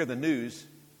wanted to hear the news,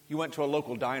 you went to a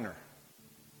local diner.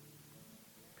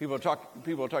 People talk.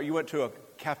 You went to a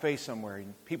cafe somewhere,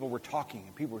 and people were talking,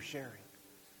 and people were sharing.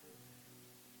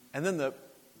 And then the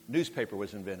newspaper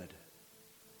was invented.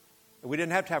 We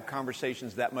didn't have to have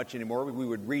conversations that much anymore. We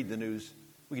would read the news.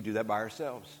 We could do that by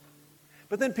ourselves.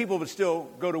 But then people would still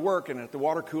go to work, and at the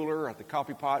water cooler or at the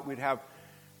coffee pot, we'd have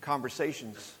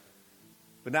conversations.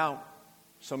 But now,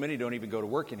 so many don't even go to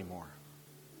work anymore.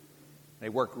 They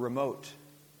work remote,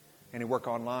 and they work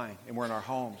online, and we're in our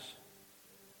homes.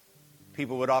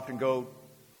 People would often go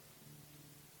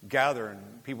gather,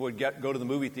 and people would go to the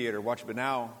movie theater, watch it. But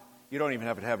now, you don't even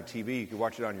have to have a TV. You can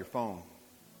watch it on your phone.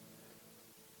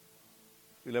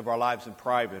 We live our lives in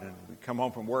private, and we come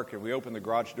home from work, and we open the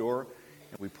garage door,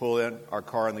 and we pull in our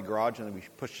car in the garage, and then we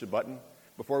push the button.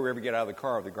 Before we ever get out of the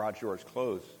car, the garage door is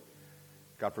closed.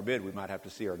 God forbid, we might have to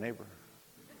see our neighbor.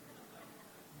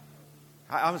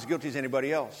 I'm as guilty as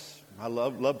anybody else. I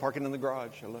love parking in the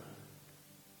garage.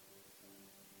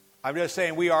 I'm just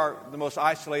saying we are the most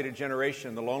isolated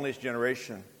generation, the loneliest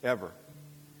generation ever.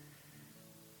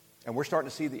 And we're starting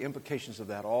to see the implications of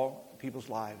that all in people's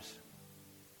lives.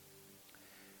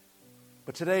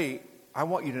 But today, I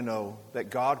want you to know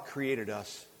that God created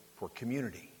us for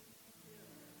community.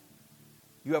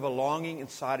 You have a longing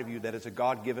inside of you that is a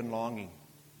God-given longing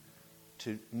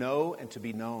to know and to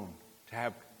be known, to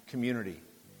have community.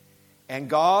 And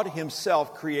God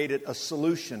Himself created a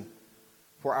solution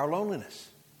for our loneliness.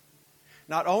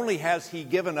 Not only has He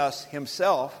given us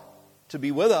Himself to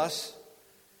be with us,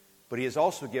 but He has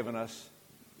also given us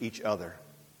each other.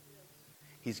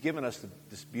 He's given us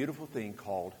this beautiful thing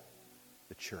called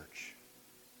the church.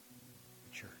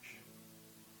 The church.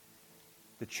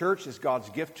 The church is God's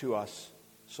gift to us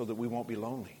so that we won't be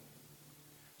lonely.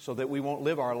 So that we won't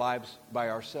live our lives by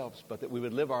ourselves, but that we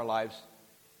would live our lives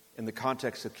in the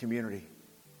context of community.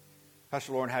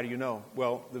 Pastor Lauren, how do you know?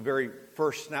 Well, the very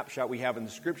first snapshot we have in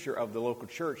the Scripture of the local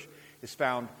church is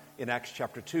found in Acts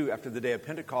chapter 2 after the day of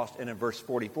Pentecost, and in verse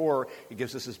 44, it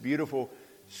gives us this beautiful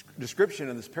description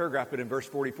in this paragraph, but in verse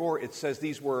 44, it says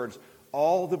these words,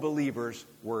 all the believers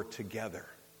were together.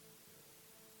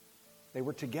 They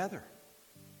were together.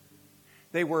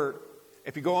 They were,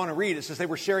 if you go on and read, it says they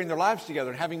were sharing their lives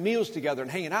together and having meals together and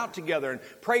hanging out together and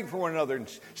praying for one another and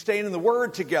staying in the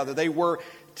Word together. They were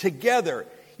together.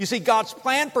 You see, God's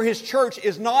plan for His church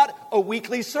is not a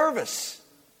weekly service.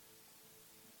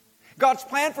 God's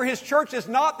plan for His church is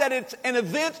not that it's an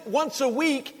event once a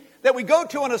week that we go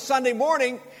to on a Sunday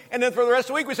morning, and then for the rest of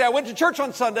the week we say, I went to church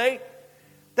on Sunday.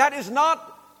 That is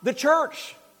not the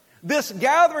church. This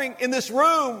gathering in this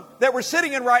room that we're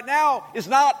sitting in right now is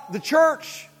not the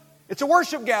church. It's a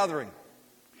worship gathering.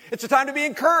 It's a time to be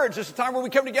encouraged. It's a time where we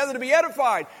come together to be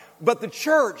edified. But the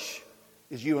church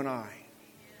is you and I.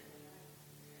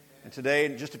 And today,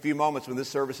 in just a few moments when this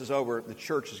service is over, the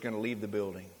church is going to leave the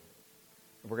building.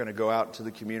 We're going to go out to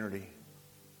the community.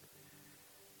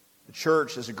 The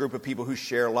church is a group of people who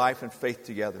share life and faith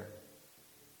together.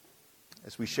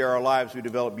 As we share our lives, we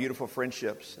develop beautiful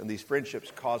friendships, and these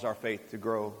friendships cause our faith to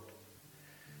grow.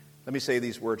 Let me say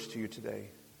these words to you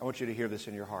today. I want you to hear this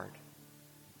in your heart.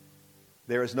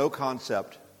 There is no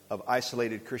concept of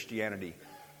isolated Christianity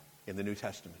in the New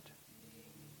Testament.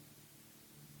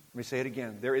 Let me say it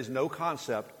again. There is no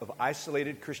concept of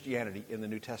isolated Christianity in the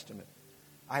New Testament.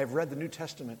 I have read the New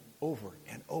Testament over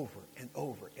and over and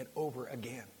over and over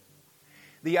again.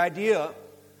 The idea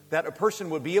that a person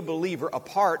would be a believer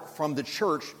apart from the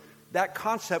church, that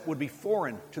concept would be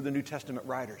foreign to the New Testament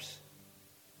writers.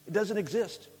 It doesn't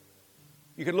exist.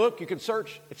 You can look, you can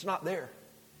search, it's not there.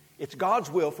 It's God's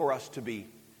will for us to be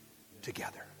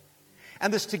together.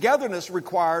 And this togetherness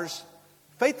requires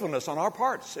faithfulness on our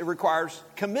parts. It requires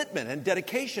commitment and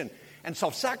dedication and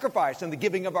self-sacrifice and the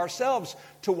giving of ourselves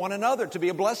to one another, to be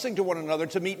a blessing to one another,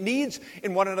 to meet needs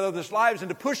in one another's lives, and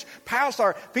to push past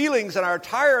our feelings and our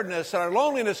tiredness and our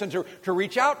loneliness and to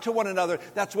reach out to one another.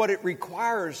 That's what it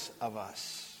requires of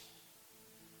us.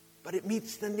 But it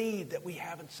meets the need that we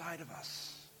have inside of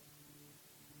us.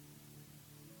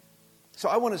 So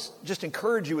I want to just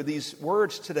encourage you with these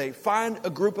words today. Find a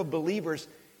group of believers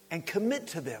and commit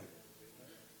to them.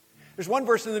 There's one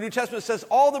verse in the New Testament that says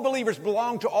all the believers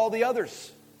belong to all the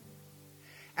others.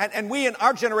 And we in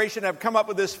our generation have come up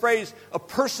with this phrase, a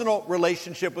personal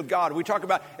relationship with God. We talk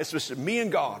about, it's just me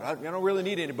and God. I don't really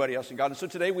need anybody else in God. And so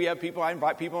today we have people, I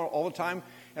invite people all the time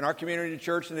in our community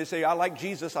church, and they say, I like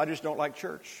Jesus, I just don't like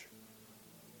church.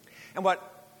 And what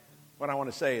I want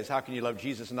to say is, how can you love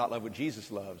Jesus and not love what Jesus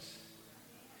loves?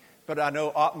 But I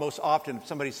know most often if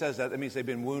somebody says that, that means they've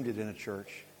been wounded in a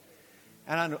church.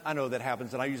 And I know that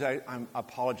happens, and I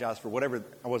apologize for whatever,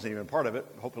 I wasn't even a part of it,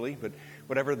 hopefully, but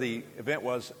whatever the event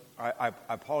was, I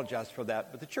apologize for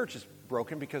that. But the church is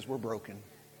broken because we're broken.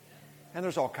 And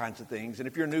there's all kinds of things. And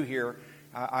if you're new here,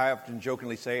 I often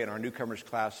jokingly say in our newcomers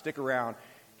class, stick around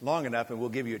long enough and we'll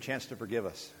give you a chance to forgive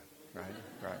us. Right.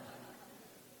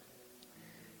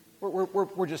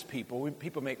 We're just people.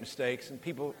 People make mistakes, and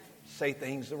people say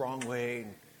things the wrong way.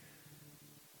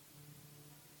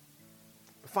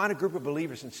 Find a group of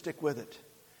believers and stick with it.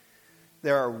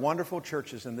 There are wonderful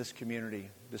churches in this community.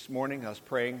 This morning I was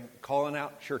praying, calling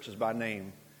out churches by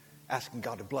name, asking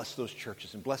God to bless those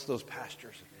churches and bless those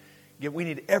pastors. We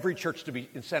need every church to be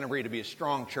in Santa Maria to be a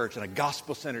strong church and a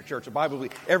gospel-centered church, a Bible.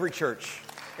 Every church.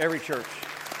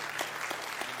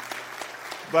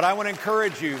 But I want to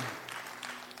encourage you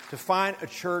to find a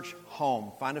church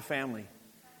home, find a family.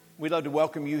 We'd love to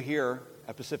welcome you here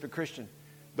at Pacific Christian.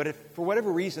 But if, for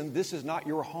whatever reason, this is not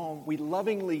your home, we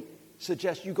lovingly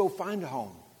suggest you go find a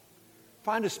home.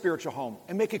 Find a spiritual home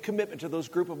and make a commitment to those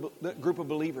group of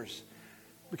believers.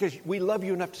 Because we love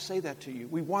you enough to say that to you.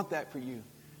 We want that for you.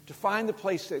 To find the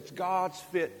place that's God's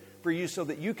fit for you so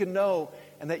that you can know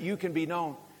and that you can be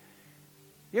known.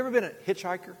 You ever been a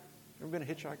hitchhiker?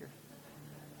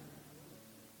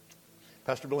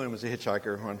 Pastor Bloom was a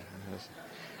hitchhiker.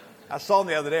 I saw him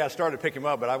the other day. I started to pick him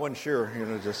up, but I wasn't sure,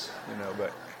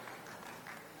 but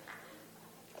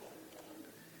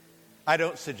I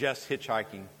don't suggest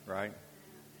hitchhiking, right?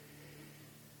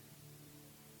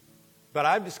 But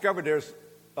I've discovered there's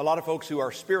a lot of folks who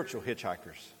are spiritual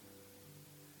hitchhikers.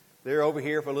 They're over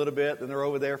here for a little bit, then they're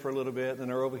over there for a little bit, then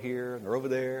they're over here, and they're over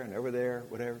there, and over there,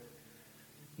 whatever.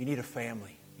 You need a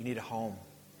family. You need a home.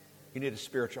 You need a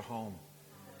spiritual home.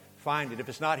 Find it. If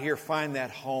it's not here, find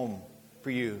that home for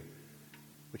you,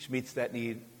 which meets that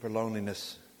need for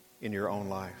loneliness in your own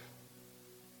life.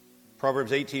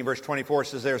 Proverbs 18, verse 24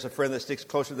 says, there's a friend that sticks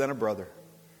closer than a brother.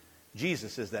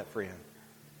 Jesus is that friend.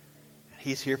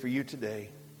 He's here for you today.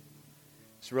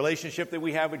 This relationship that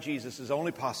we have with Jesus is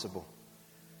only possible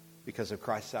because of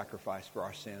Christ's sacrifice for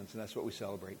our sins, and that's what we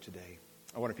celebrate today.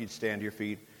 I wonder if you'd stand to your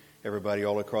feet, everybody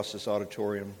all across this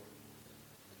auditorium.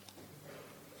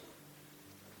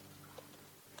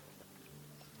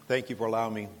 Thank you for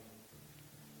allowing me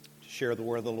to share the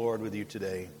word of the Lord with you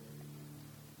today.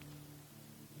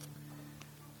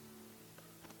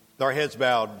 With our heads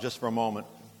bowed just for a moment.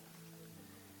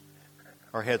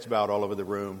 Our heads bowed all over the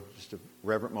room. Just a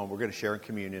reverent moment. We're going to share in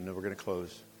communion and we're going to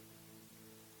close.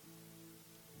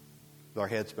 With our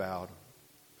heads bowed.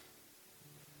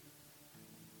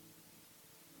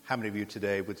 How many of you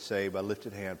today would say by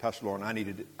lifted hand, Pastor Lauren, I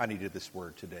needed this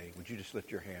word today. Would you just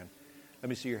lift your hand? Let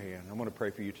me see your hand. I want to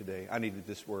pray for you today. I needed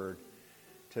this word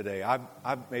today.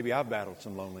 Maybe I've battled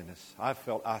some loneliness. I've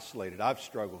felt isolated. I've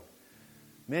struggled.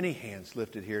 Many hands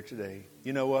lifted here today.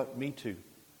 You know what? Me too.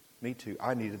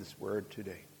 I needed this word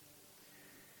today.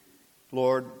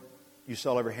 Lord, you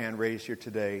saw every hand raised here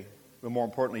today. But more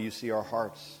importantly, you see our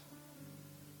hearts.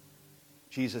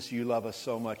 Jesus, you love us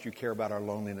so much. You care about our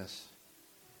loneliness.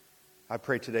 I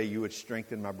pray today you would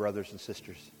strengthen my brothers and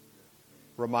sisters.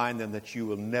 Remind them that you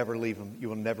will never leave them. You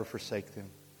will never forsake them.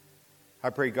 I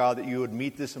pray, God, that you would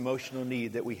meet this emotional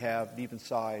need that we have deep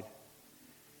inside.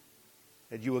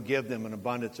 That you will give them an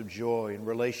abundance of joy and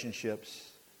relationships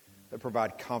that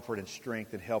provide comfort and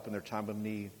strength and help in their time of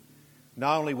need.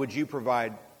 Not only would you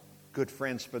provide good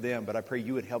friends for them, but I pray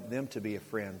you would help them to be a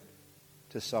friend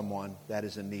to someone that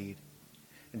is in need.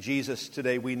 And Jesus,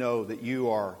 today we know that you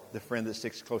are the friend that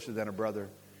sticks closer than a brother.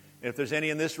 And if there's any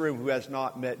in this room who has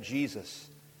not met Jesus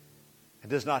and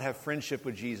does not have friendship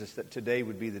with Jesus, that today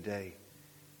would be the day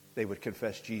they would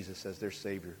confess Jesus as their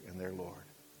Savior and their Lord.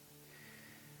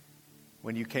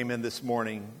 When you came in this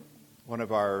morning, one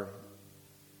of our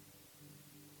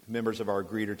members of our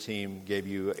greeter team gave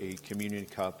you a communion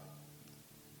cup.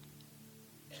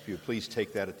 If you would please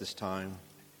take that at this time.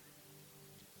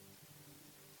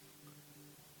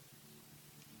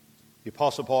 The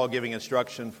Apostle Paul, giving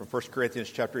instruction from 1 Corinthians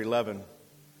chapter 11,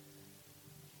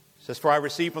 says, "For I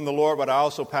received from the Lord what I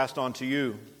also passed on to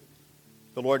you.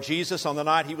 The Lord Jesus, on the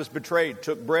night he was betrayed,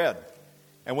 took bread.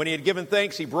 And when he had given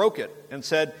thanks, he broke it and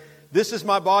said, 'This is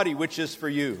my body, which is for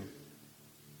you.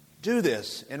 Do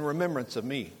this in remembrance of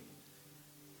me.'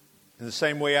 In the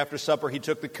same way, after supper, he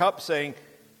took the cup, saying,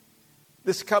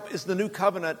 This cup is the new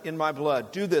covenant in my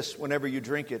blood. Do this whenever you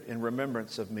drink it in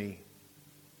remembrance of me.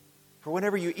 For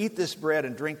whenever you eat this bread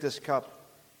and drink this cup,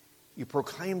 you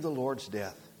proclaim the Lord's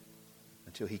death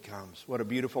until he comes. What a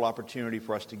beautiful opportunity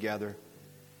for us to gather.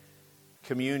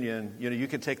 Communion, you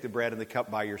can take the bread and the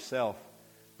cup by yourself,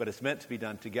 but it's meant to be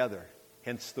done together.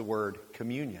 Hence the word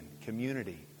communion,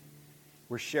 community.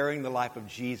 We're sharing the life of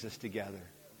Jesus together.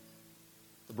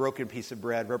 A broken piece of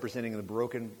bread representing the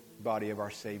broken body of our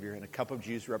Savior, and a cup of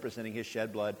juice representing his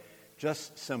shed blood.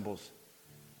 Just symbols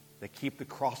that keep the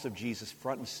cross of Jesus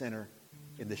front and center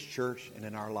in this church and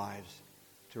in our lives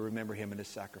to remember him and his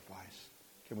sacrifice.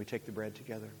 Can we take the bread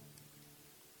together?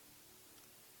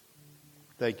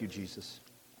 Thank you, Jesus.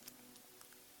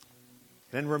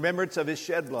 And in remembrance of his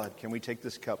shed blood, can we take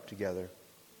this cup together?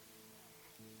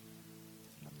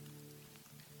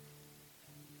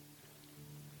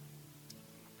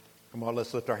 Come on,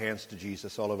 let's lift our hands to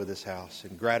Jesus all over this house.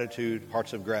 In gratitude,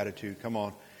 hearts of gratitude. Come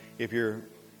on. If you're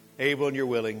able and you're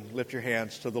willing, lift your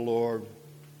hands to the Lord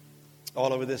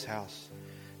all over this house.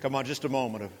 Come on, just a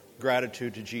moment of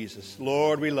gratitude to Jesus.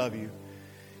 Lord, we love you.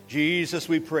 Jesus,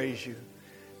 we praise you.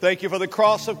 Thank you for the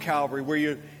cross of Calvary where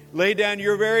you laid down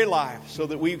your very life so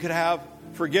that we could have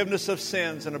forgiveness of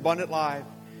sins and abundant life.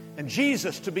 And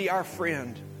Jesus to be our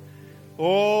friend.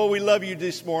 Oh, we love you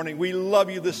this morning. We love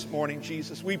you this morning,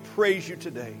 Jesus. We praise you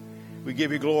today. We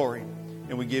give you glory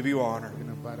and we give you honor. We're going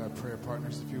to invite our prayer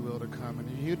partners, if you will, to come. And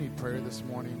if you need prayer this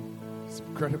morning, it's an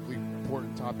incredibly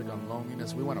important topic on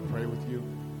loneliness. We want to pray with you.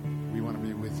 We want to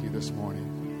be with you this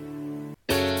morning.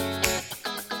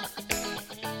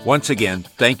 Once again,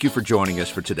 thank you for joining us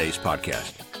for today's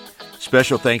podcast.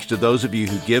 Special thanks to those of you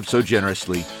who give so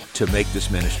generously to make this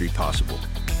ministry possible.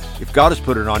 If God has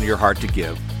put it on your heart to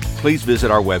give, please visit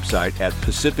our website at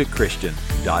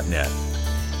pacificchristian.net.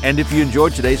 And if you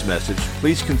enjoyed today's message,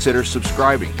 please consider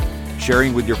subscribing,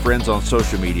 sharing with your friends on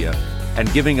social media,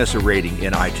 and giving us a rating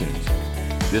in iTunes.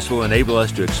 This will enable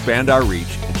us to expand our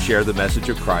reach and share the message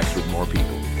of Christ with more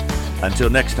people. Until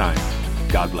next time,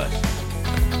 God bless.